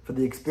stay for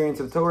the experience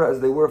of Torah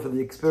as they were for the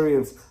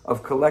experience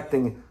of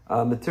collecting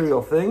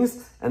material things,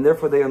 and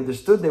therefore they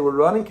understood they were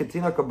running,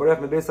 Ketina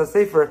Kabarech Mebeis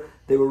HaSefer,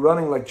 they were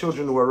running like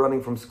children who are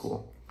running from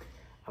school.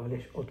 אבל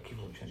יש עוד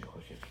כיוון שאני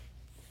חושב.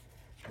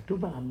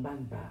 כתוב ברמב"ן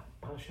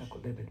בפרשה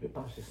הקודמת,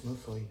 בפרשס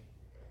נוסוי,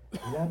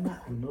 למה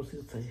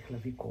הנוזיר צריך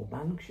להביא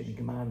קורבן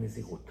כשנגמר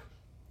הנזירות?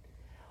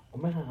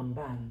 אומר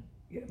הרמב"ן,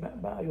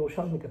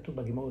 בירושלמי כתוב,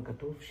 בגימור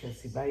כתוב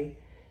שהסיבה היא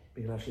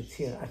בגלל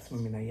שצייר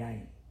עצמו מן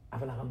היין.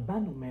 אבל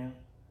הרמב"ן אומר,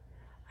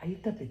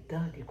 היית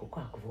בדרגה כל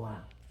כך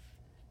גבוהה,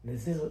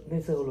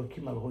 נזר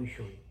אלוקים על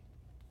ראשוי.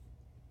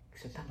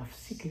 כשאתה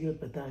מפסיק להיות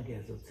בדרגה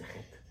הזאת, זה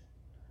חטא.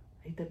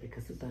 היית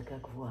בכזאת דרגה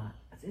גבוהה,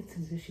 אז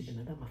עצם זה שבן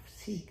אדם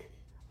מפסיק,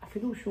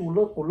 אפילו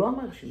שהוא לא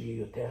אמר שהוא יהיה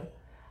יותר,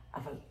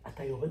 אבל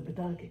אתה יורד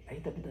בדרגה,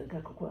 היית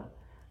בדרגה כל גבוהה,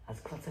 אז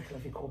כבר צריך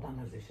להביא קורבן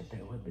הזה שאתה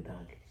יורד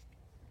בדרגה.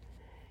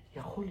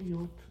 יכול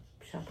להיות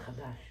פשט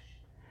חדש.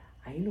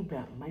 היינו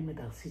במים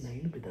מדרסין,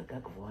 היינו בדרגה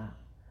גבוהה,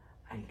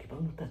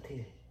 קיבלנו את התה.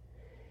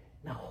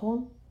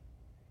 נכון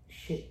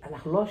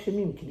שאנחנו לא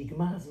אשמים כי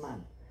נגמר הזמן,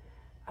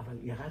 אבל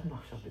ירדנו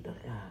עכשיו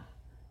בדרגה,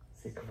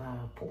 זה כבר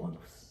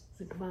פורונוס,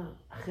 זה כבר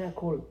אחרי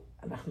הכל.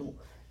 אנחנו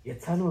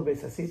יצאנו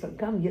מבית הספר,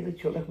 גם ילד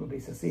שהולך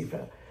מבית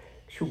הספר,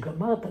 כשהוא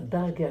גמר את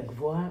הדרגה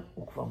הגבוהה,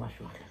 הוא כבר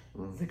משהו אחר.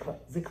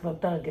 זה כבר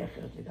דרגה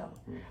אחרת לגמרי.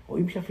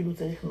 רואים שאפילו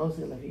צריך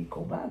נוזר להביא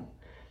קורבן.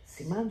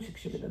 סימן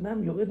שכשבן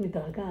אדם יורד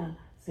מדרגה,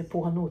 זה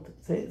פורענות,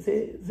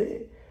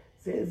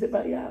 זה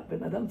בעיה.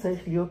 בן אדם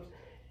צריך להיות,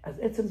 אז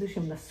עצם זה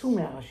שהם נסו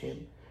מהר השם,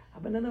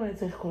 הבן אדם היה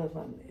צריך כל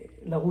הזמן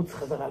לרוץ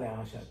חזרה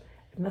להר השם.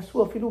 הם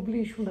נסו אפילו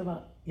בלי שום דבר,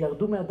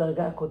 ירדו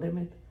מהדרגה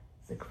הקודמת,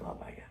 זה כבר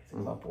בעיה, זה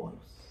כבר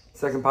פורענות.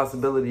 Second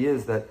possibility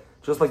is that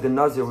just like the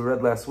Nazir we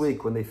read last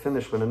week, when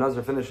a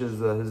Nazir finishes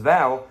his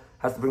vow,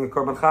 has to bring a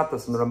korban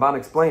chatas, and the Ramban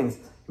explains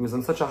he was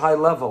on such a high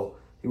level,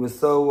 he was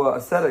so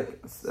ascetic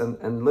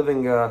and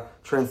living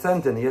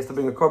transcendent, he has to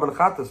bring a korban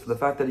chatas for the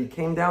fact that he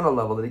came down a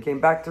level, that he came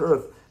back to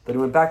earth, that he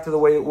went back to the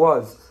way it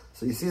was.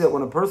 So you see that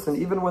when a person,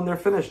 even when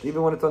they're finished,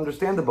 even when it's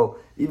understandable,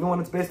 even when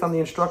it's based on the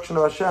instruction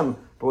of Hashem,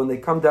 but when they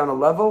come down a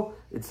level,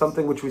 it's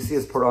something which we see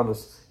as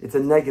Puranus. It's a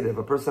negative.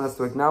 A person has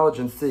to acknowledge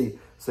and see.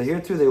 So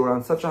here too, they were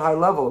on such a high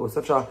level. It was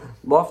such a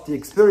lofty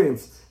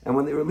experience. And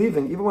when they were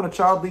leaving, even when a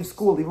child leaves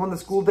school, even when the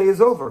school day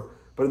is over,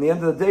 but in the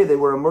end of the day, they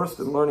were immersed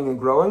in learning and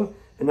growing,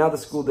 and now the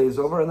school day is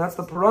over. And that's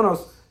the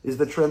Puranus, is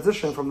the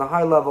transition from the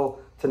high level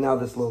to now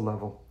this low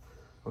level.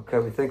 Okay,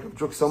 we thank Rav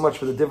Druk so much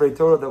for the Divrei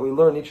Torah that we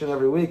learn each and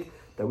every week,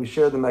 that we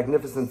share the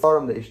magnificent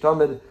Forum, the Ish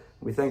Tamid.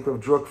 We thank Rav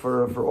Druk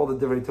for all the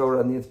Divrei Torah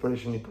and the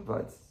inspiration he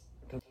provides.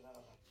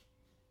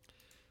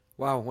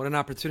 Wow, what an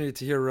opportunity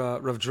to hear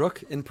Rav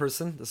Druk in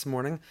person this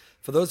morning.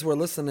 For those who are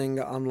listening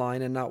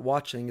online and not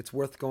watching, it's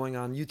worth going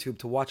on YouTube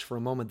to watch for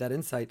a moment that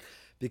insight,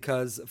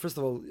 because, first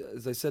of all,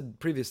 as I said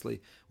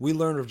previously, we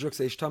learn Rav Druk's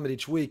Ish Tamid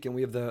each week, and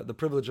we have the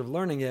privilege of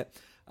learning it.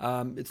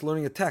 It's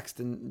learning a text,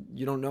 and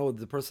you don't know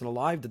the person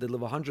alive. Did they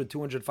live 100,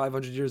 200,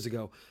 500 years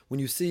ago? When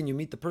you see and you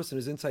meet the person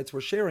whose insights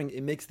we're sharing,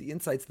 it makes the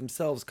insights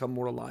themselves come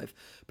more alive.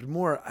 But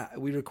more,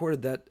 we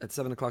recorded that at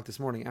 7 o'clock this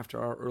morning after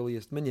our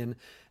earliest minyan,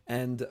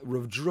 and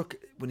Rav Druk,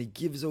 when he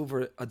gives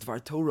over a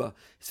Dvar Torah,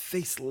 his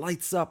face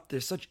lights up.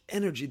 There's such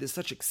energy, there's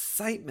such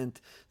excitement,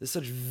 there's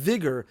such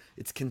vigor.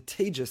 It's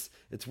contagious.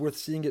 It's worth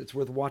seeing it, it's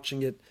worth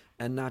watching it,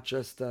 and not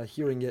just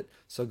hearing it.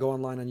 So go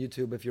online on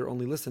YouTube if you're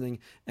only listening,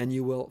 and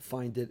you will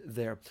find it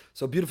there.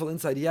 So beautiful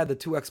insight. He had the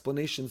two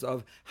explanations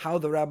of how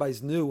the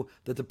rabbis knew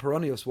that the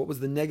Peronios, what was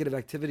the negative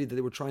activity that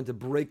they were trying to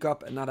break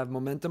up and not have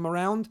momentum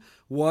around,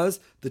 was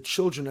the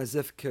children as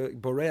if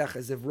boreach,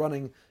 as if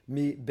running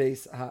mi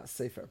beis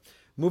ha-sefer.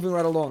 Moving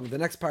right along, the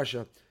next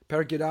parsha,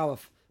 Perek Yud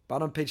Aleph,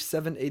 bottom page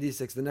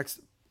 786, the next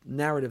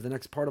narrative, the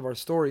next part of our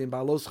story in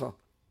Baaloscha.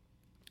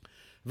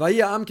 The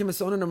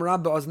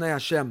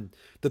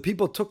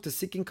people took to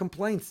seeking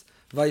complaints.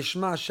 We have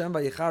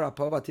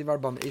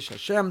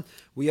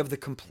the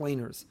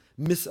complainers.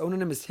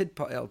 Misonanim is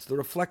hitpa'el. It's the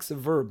reflexive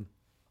verb.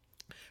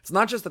 It's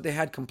not just that they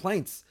had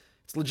complaints.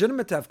 It's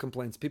legitimate to have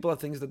complaints. People have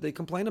things that they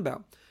complain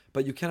about.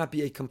 But you cannot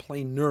be a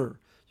complainer.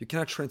 You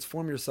cannot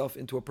transform yourself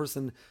into a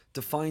person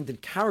defined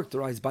and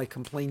characterized by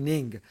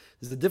complaining.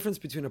 There's a difference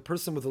between a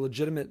person with a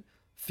legitimate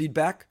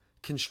feedback,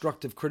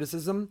 constructive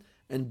criticism,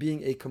 and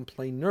being a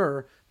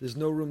complainer. There's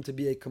no room to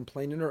be a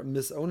complainer,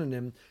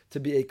 misonanim, to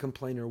be a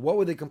complainer. What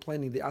were they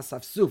complaining? The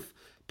Asaf Suf,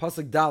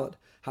 Pasuk Dalad.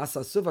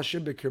 Hasasuf Ashir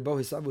Bekirbo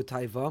Hisavu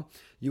Taiva.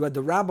 You had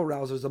the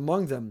rabble-rousers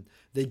among them.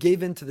 They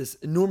gave in to this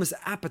enormous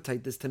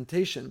appetite, this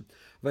temptation.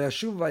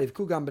 Vayashuv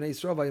vayivku gam b'nei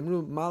Yisrael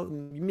vayimru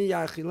mi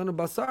ya'achilanu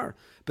basar.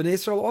 B'nei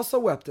Yisrael also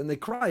wept, and they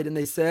cried, and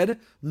they said,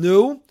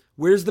 "No,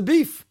 where's the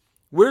beef?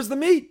 Where's the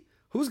meat?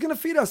 Who's going to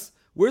feed us?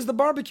 Where's the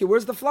barbecue?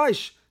 Where's the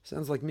flesh?"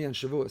 Sounds like me on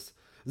Shavuos.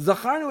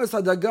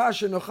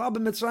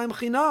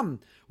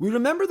 We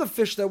remember the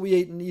fish that we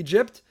ate in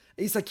Egypt.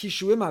 They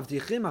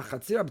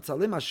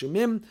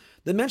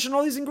mention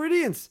all these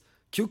ingredients.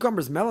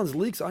 Cucumbers, melons,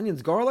 leeks,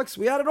 onions, garlics.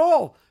 We had it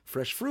all.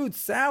 Fresh fruits,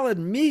 salad,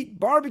 meat,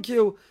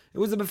 barbecue. It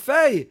was a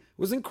buffet. It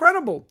was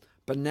incredible.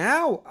 But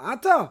now,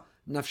 but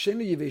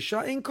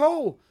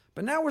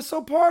now we're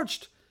so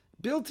parched.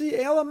 We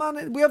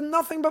have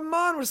nothing but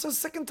man. We're so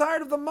sick and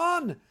tired of the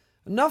man.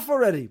 Enough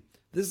already.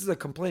 This is a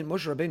complaint.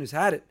 Moshe Rabbeinu's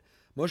had it.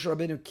 Moshe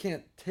Rabbeinu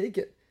can't take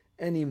it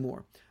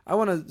anymore. I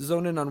want to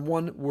zone in on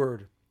one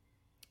word.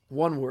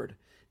 One word.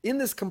 In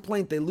this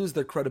complaint, they lose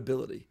their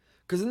credibility.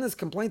 Because in this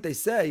complaint, they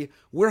say,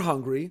 we're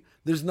hungry,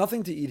 there's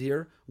nothing to eat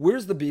here,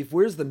 where's the beef,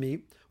 where's the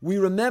meat? We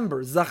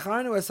remember,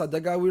 Zacharnu es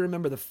hadaga, we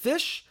remember the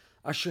fish,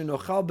 asher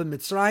nochal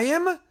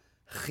b'mitzrayim,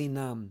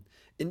 chinam.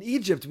 In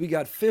Egypt, we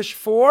got fish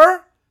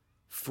for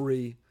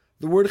free.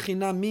 The word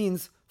chinam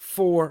means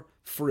for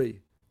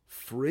free.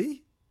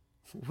 Free?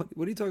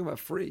 What are you talking about,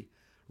 free?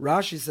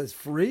 Rashi says,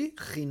 free?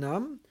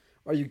 Chinam?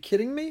 Are you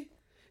kidding me?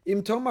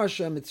 Im tomar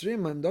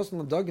she'mitzrim im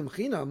dosen dagim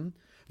chinam,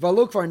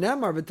 v'alo kvar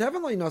nemar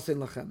v'teven lo yinosin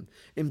lachem.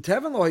 Im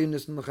teven lo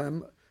yinosin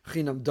lachem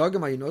chinam,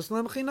 dagim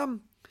yinosin lachem chinam?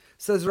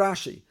 Says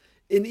Rashi,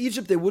 in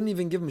Egypt they wouldn't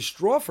even give him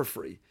straw for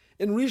free.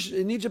 In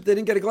Egypt they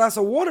didn't get a glass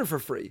of water for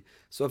free.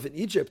 So if in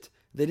Egypt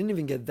they didn't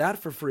even get that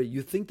for free,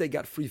 you think they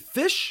got free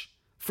fish?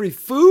 Free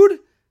food?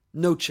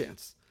 No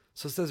chance.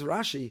 So says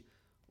Rashi,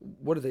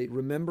 what are they,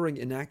 remembering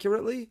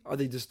inaccurately? Are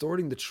they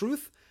distorting the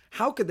truth?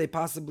 How could they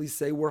possibly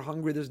say we're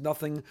hungry, there's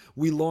nothing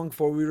we long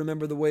for, we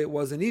remember the way it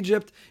was in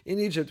Egypt? In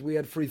Egypt we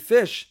had free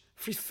fish.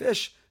 Free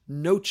fish?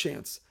 No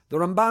chance. The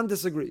Ramban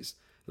disagrees.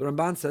 The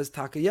Ramban says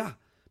takaya,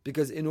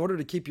 because in order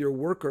to keep your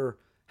worker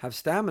have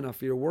stamina,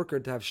 for your worker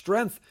to have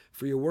strength,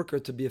 for your worker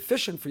to be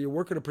efficient, for your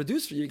worker to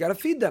produce for you, you got to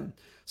feed them.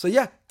 So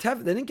yeah, they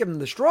didn't give them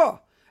the straw,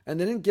 and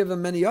they didn't give them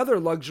many other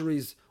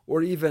luxuries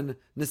or even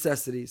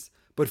necessities.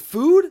 But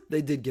food,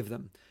 they did give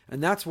them.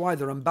 And that's why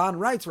the Ramban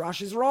writes,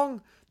 Rashi's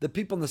wrong. The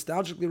people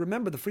nostalgically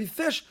remember the free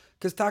fish,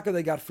 because taka,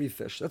 they got free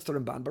fish. That's the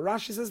Ramban. But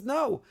Rashi says,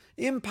 no,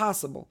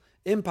 impossible.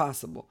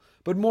 Impossible.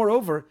 But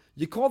moreover,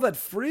 you call that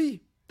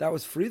free? That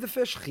was free, the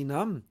fish?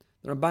 Chinam.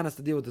 The Ramban has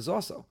to deal with this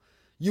also.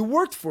 You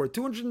worked for it,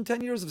 210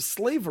 years of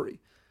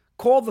slavery.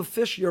 Call the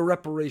fish your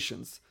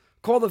reparations.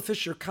 Call the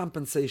fish your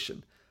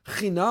compensation.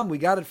 Chinam, we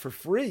got it for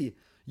free.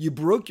 You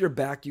broke your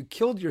back, you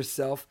killed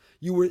yourself,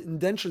 you were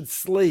indentured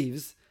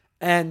slaves,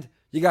 and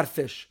you got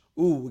fish.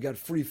 Ooh, we got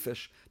free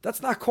fish.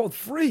 That's not called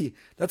free.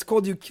 That's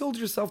called you killed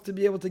yourself to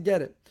be able to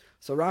get it.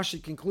 So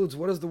Rashi concludes,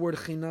 what does the word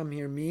chinam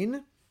here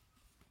mean?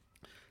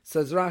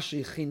 Says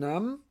Rashi,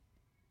 chinam.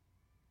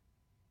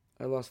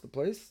 I lost the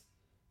place.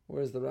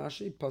 Where's the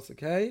Rashi? Pasuk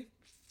Hey.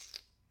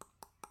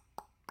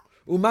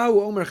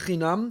 Umahu omer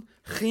chinam.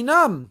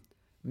 Chinam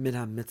min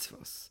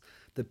ha-mitzvos.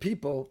 The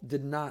people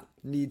did not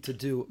need to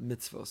do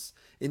mitzvos.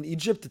 In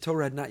Egypt, the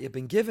Torah had not yet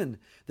been given.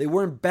 They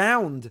weren't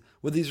bound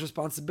with these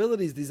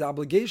responsibilities, these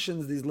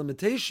obligations, these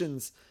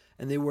limitations,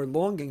 and they were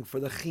longing for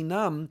the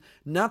chinam,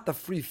 not the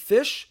free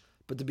fish,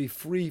 but to be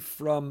free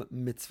from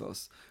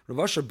mitzvos. Rav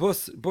Asher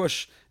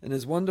Bush, in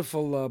his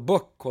wonderful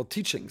book called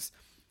Teachings,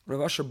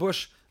 Rav Asher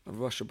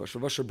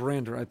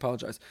Brander, I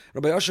apologize.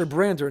 Rabbi Asher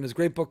Brander, in his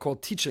great book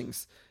called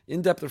Teachings,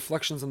 in-depth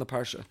reflections on the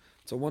Parsha.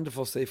 It's a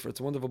wonderful sefer. It's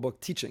a wonderful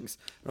book, Teachings.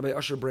 Rabbi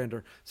Asher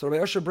Brander. So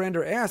Rabbi Asher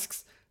Brander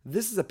asks,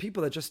 this is a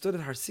people that just stood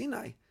at Har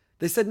Sinai.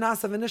 They said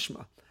Nasa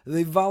v'nishma.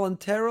 They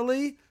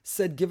voluntarily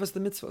said, give us the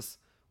mitzvahs.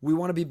 We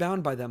want to be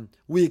bound by them.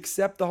 We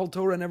accept the whole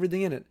Torah and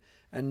everything in it.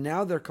 And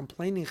now they're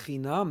complaining,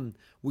 chinam.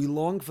 We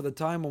long for the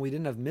time when we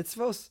didn't have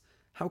mitzvahs.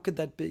 How could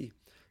that be?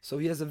 So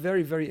he has a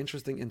very, very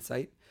interesting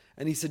insight.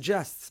 And he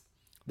suggests,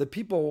 the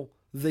people,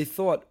 they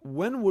thought,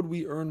 when would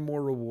we earn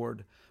more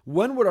reward?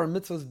 When would our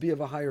mitzvahs be of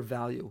a higher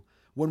value?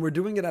 When we're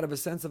doing it out of a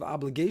sense of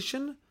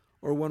obligation,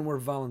 or when we're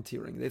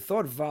volunteering? They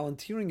thought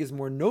volunteering is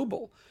more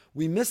noble.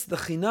 We miss the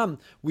chinam.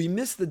 We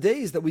miss the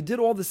days that we did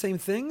all the same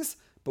things,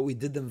 but we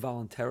did them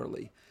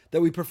voluntarily.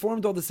 That we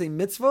performed all the same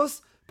mitzvahs,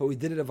 but we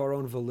did it of our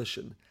own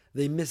volition.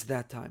 They missed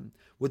that time.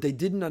 What they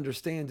didn't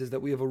understand is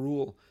that we have a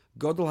rule,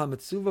 Gadol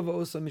ha-mitzuva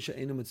v'osa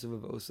misha'enu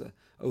mitzuva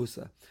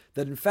v'osa.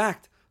 That in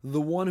fact, the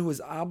one who is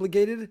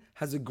obligated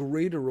has a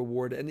greater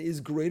reward and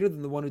is greater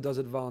than the one who does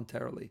it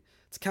voluntarily.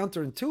 It's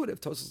counterintuitive,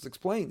 Tosfos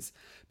explains,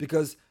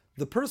 because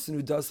the person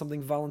who does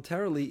something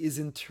voluntarily is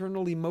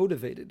internally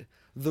motivated.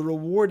 The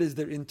reward is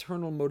their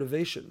internal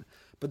motivation.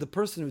 But the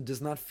person who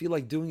does not feel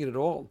like doing it at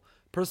all,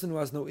 person who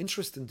has no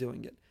interest in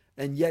doing it,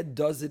 and yet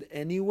does it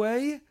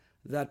anyway,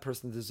 that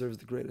person deserves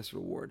the greatest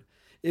reward.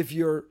 If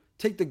you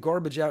take the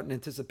garbage out in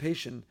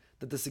anticipation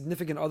that the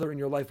significant other in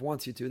your life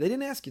wants you to, they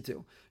didn't ask you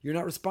to. You're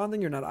not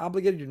responding, you're not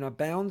obligated, you're not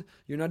bound,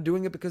 you're not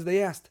doing it because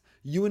they asked.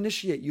 You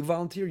initiate, you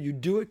volunteer, you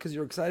do it because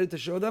you're excited to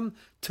show them,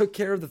 took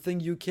care of the thing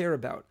you care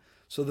about.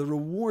 So the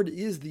reward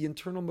is the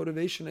internal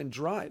motivation and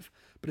drive.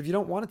 But if you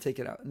don't want to take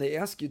it out, and they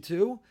ask you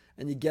to,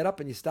 and you get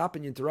up and you stop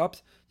and you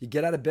interrupt, you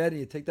get out of bed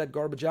and you take that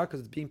garbage out because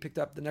it's being picked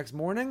up the next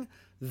morning,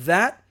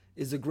 that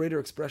is a greater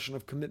expression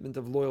of commitment,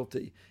 of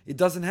loyalty. It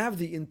doesn't have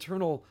the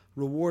internal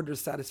reward or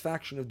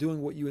satisfaction of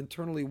doing what you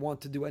internally want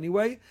to do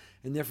anyway,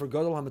 and therefore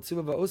Gadol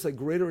ha-mitzuva v'osa,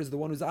 greater is the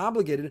one who's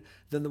obligated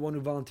than the one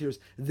who volunteers.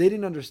 They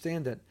didn't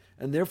understand that,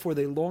 and therefore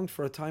they longed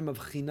for a time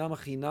of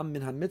chinam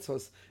min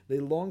ha-mitzvos. They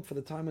longed for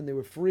the time when they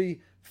were free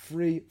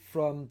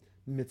from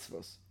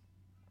mitzvos.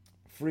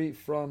 Free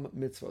from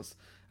mitzvos.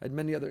 I had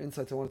many other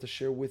insights I wanted to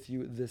share with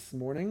you this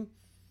morning.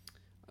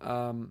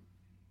 I'll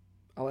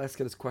ask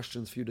it as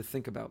questions for you to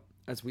think about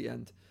as we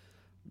end.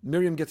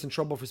 Miriam gets in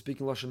trouble for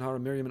speaking Lashon Hara.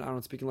 Miriam and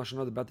Aaron speaking Lashon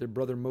Hara about their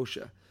brother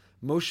Moshe.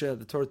 Moshe,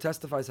 the Torah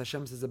testifies,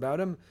 Hashem says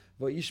about him,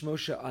 Va'ish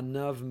Moshe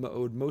anav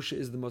ma'od. Moshe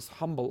is the most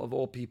humble of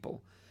all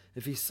people.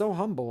 If he's so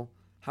humble,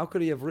 how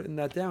could he have written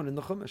that down in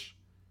the Chumash?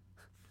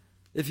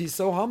 If he's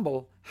so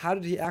humble, how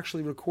did he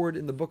actually record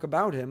in the book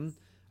about him,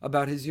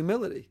 about his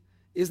humility?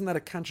 Isn't that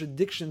a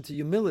contradiction to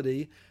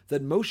humility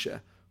that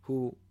Moshe,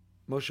 who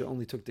Moshe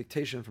only took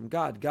dictation from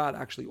God. God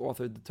actually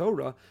authored the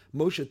Torah.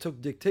 Moshe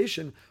took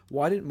dictation.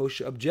 Why didn't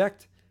Moshe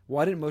object?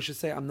 Why didn't Moshe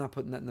say, I'm not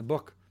putting that in the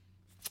book?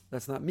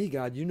 That's not me,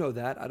 God. You know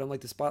that. I don't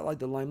like the spotlight,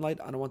 the limelight.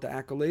 I don't want the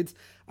accolades.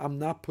 I'm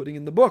not putting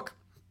in the book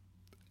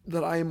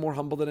that I am more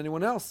humble than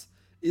anyone else.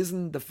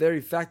 Isn't the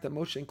very fact that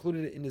Moshe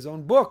included it in his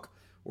own book,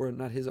 or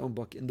not his own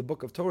book, in the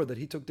book of Torah that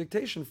he took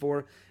dictation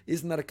for,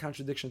 isn't that a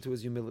contradiction to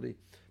his humility?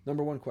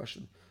 Number one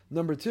question.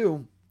 Number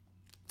two,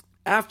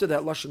 after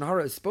that Lashon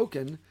Hara is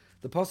spoken,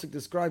 the pasuk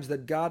describes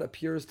that God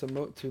appears to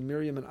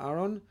Miriam and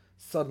Aaron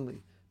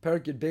suddenly.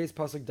 Perek Yud Beis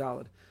pasuk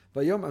Daled.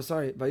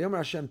 Vayomer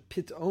Hashem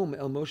pitom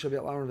el Moshe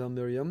ve'el Aaron ve'el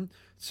Miriam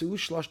tzu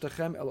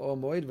shlashtachem el ol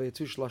moed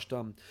ve'yetzu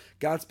shlashtam.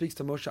 God speaks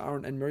to Moshe,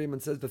 Aaron, and Miriam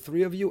and says, the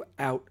three of you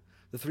out.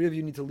 The three of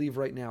you need to leave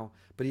right now.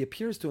 But he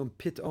appears to him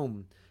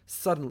pitom,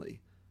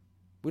 suddenly.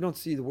 We don't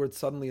see the word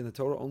suddenly in the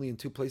Torah, only in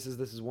two places.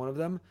 This is one of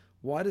them.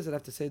 Why does it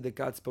have to say that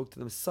God spoke to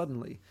them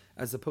suddenly,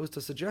 as opposed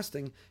to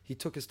suggesting he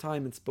took his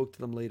time and spoke to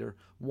them later?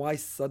 Why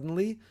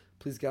suddenly?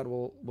 Please, God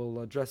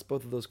will address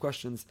both of those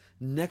questions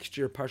next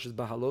year, Parshas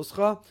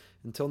Bahaloscha.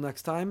 Until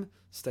next time,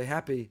 stay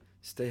happy,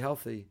 stay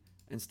healthy,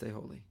 and stay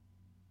holy.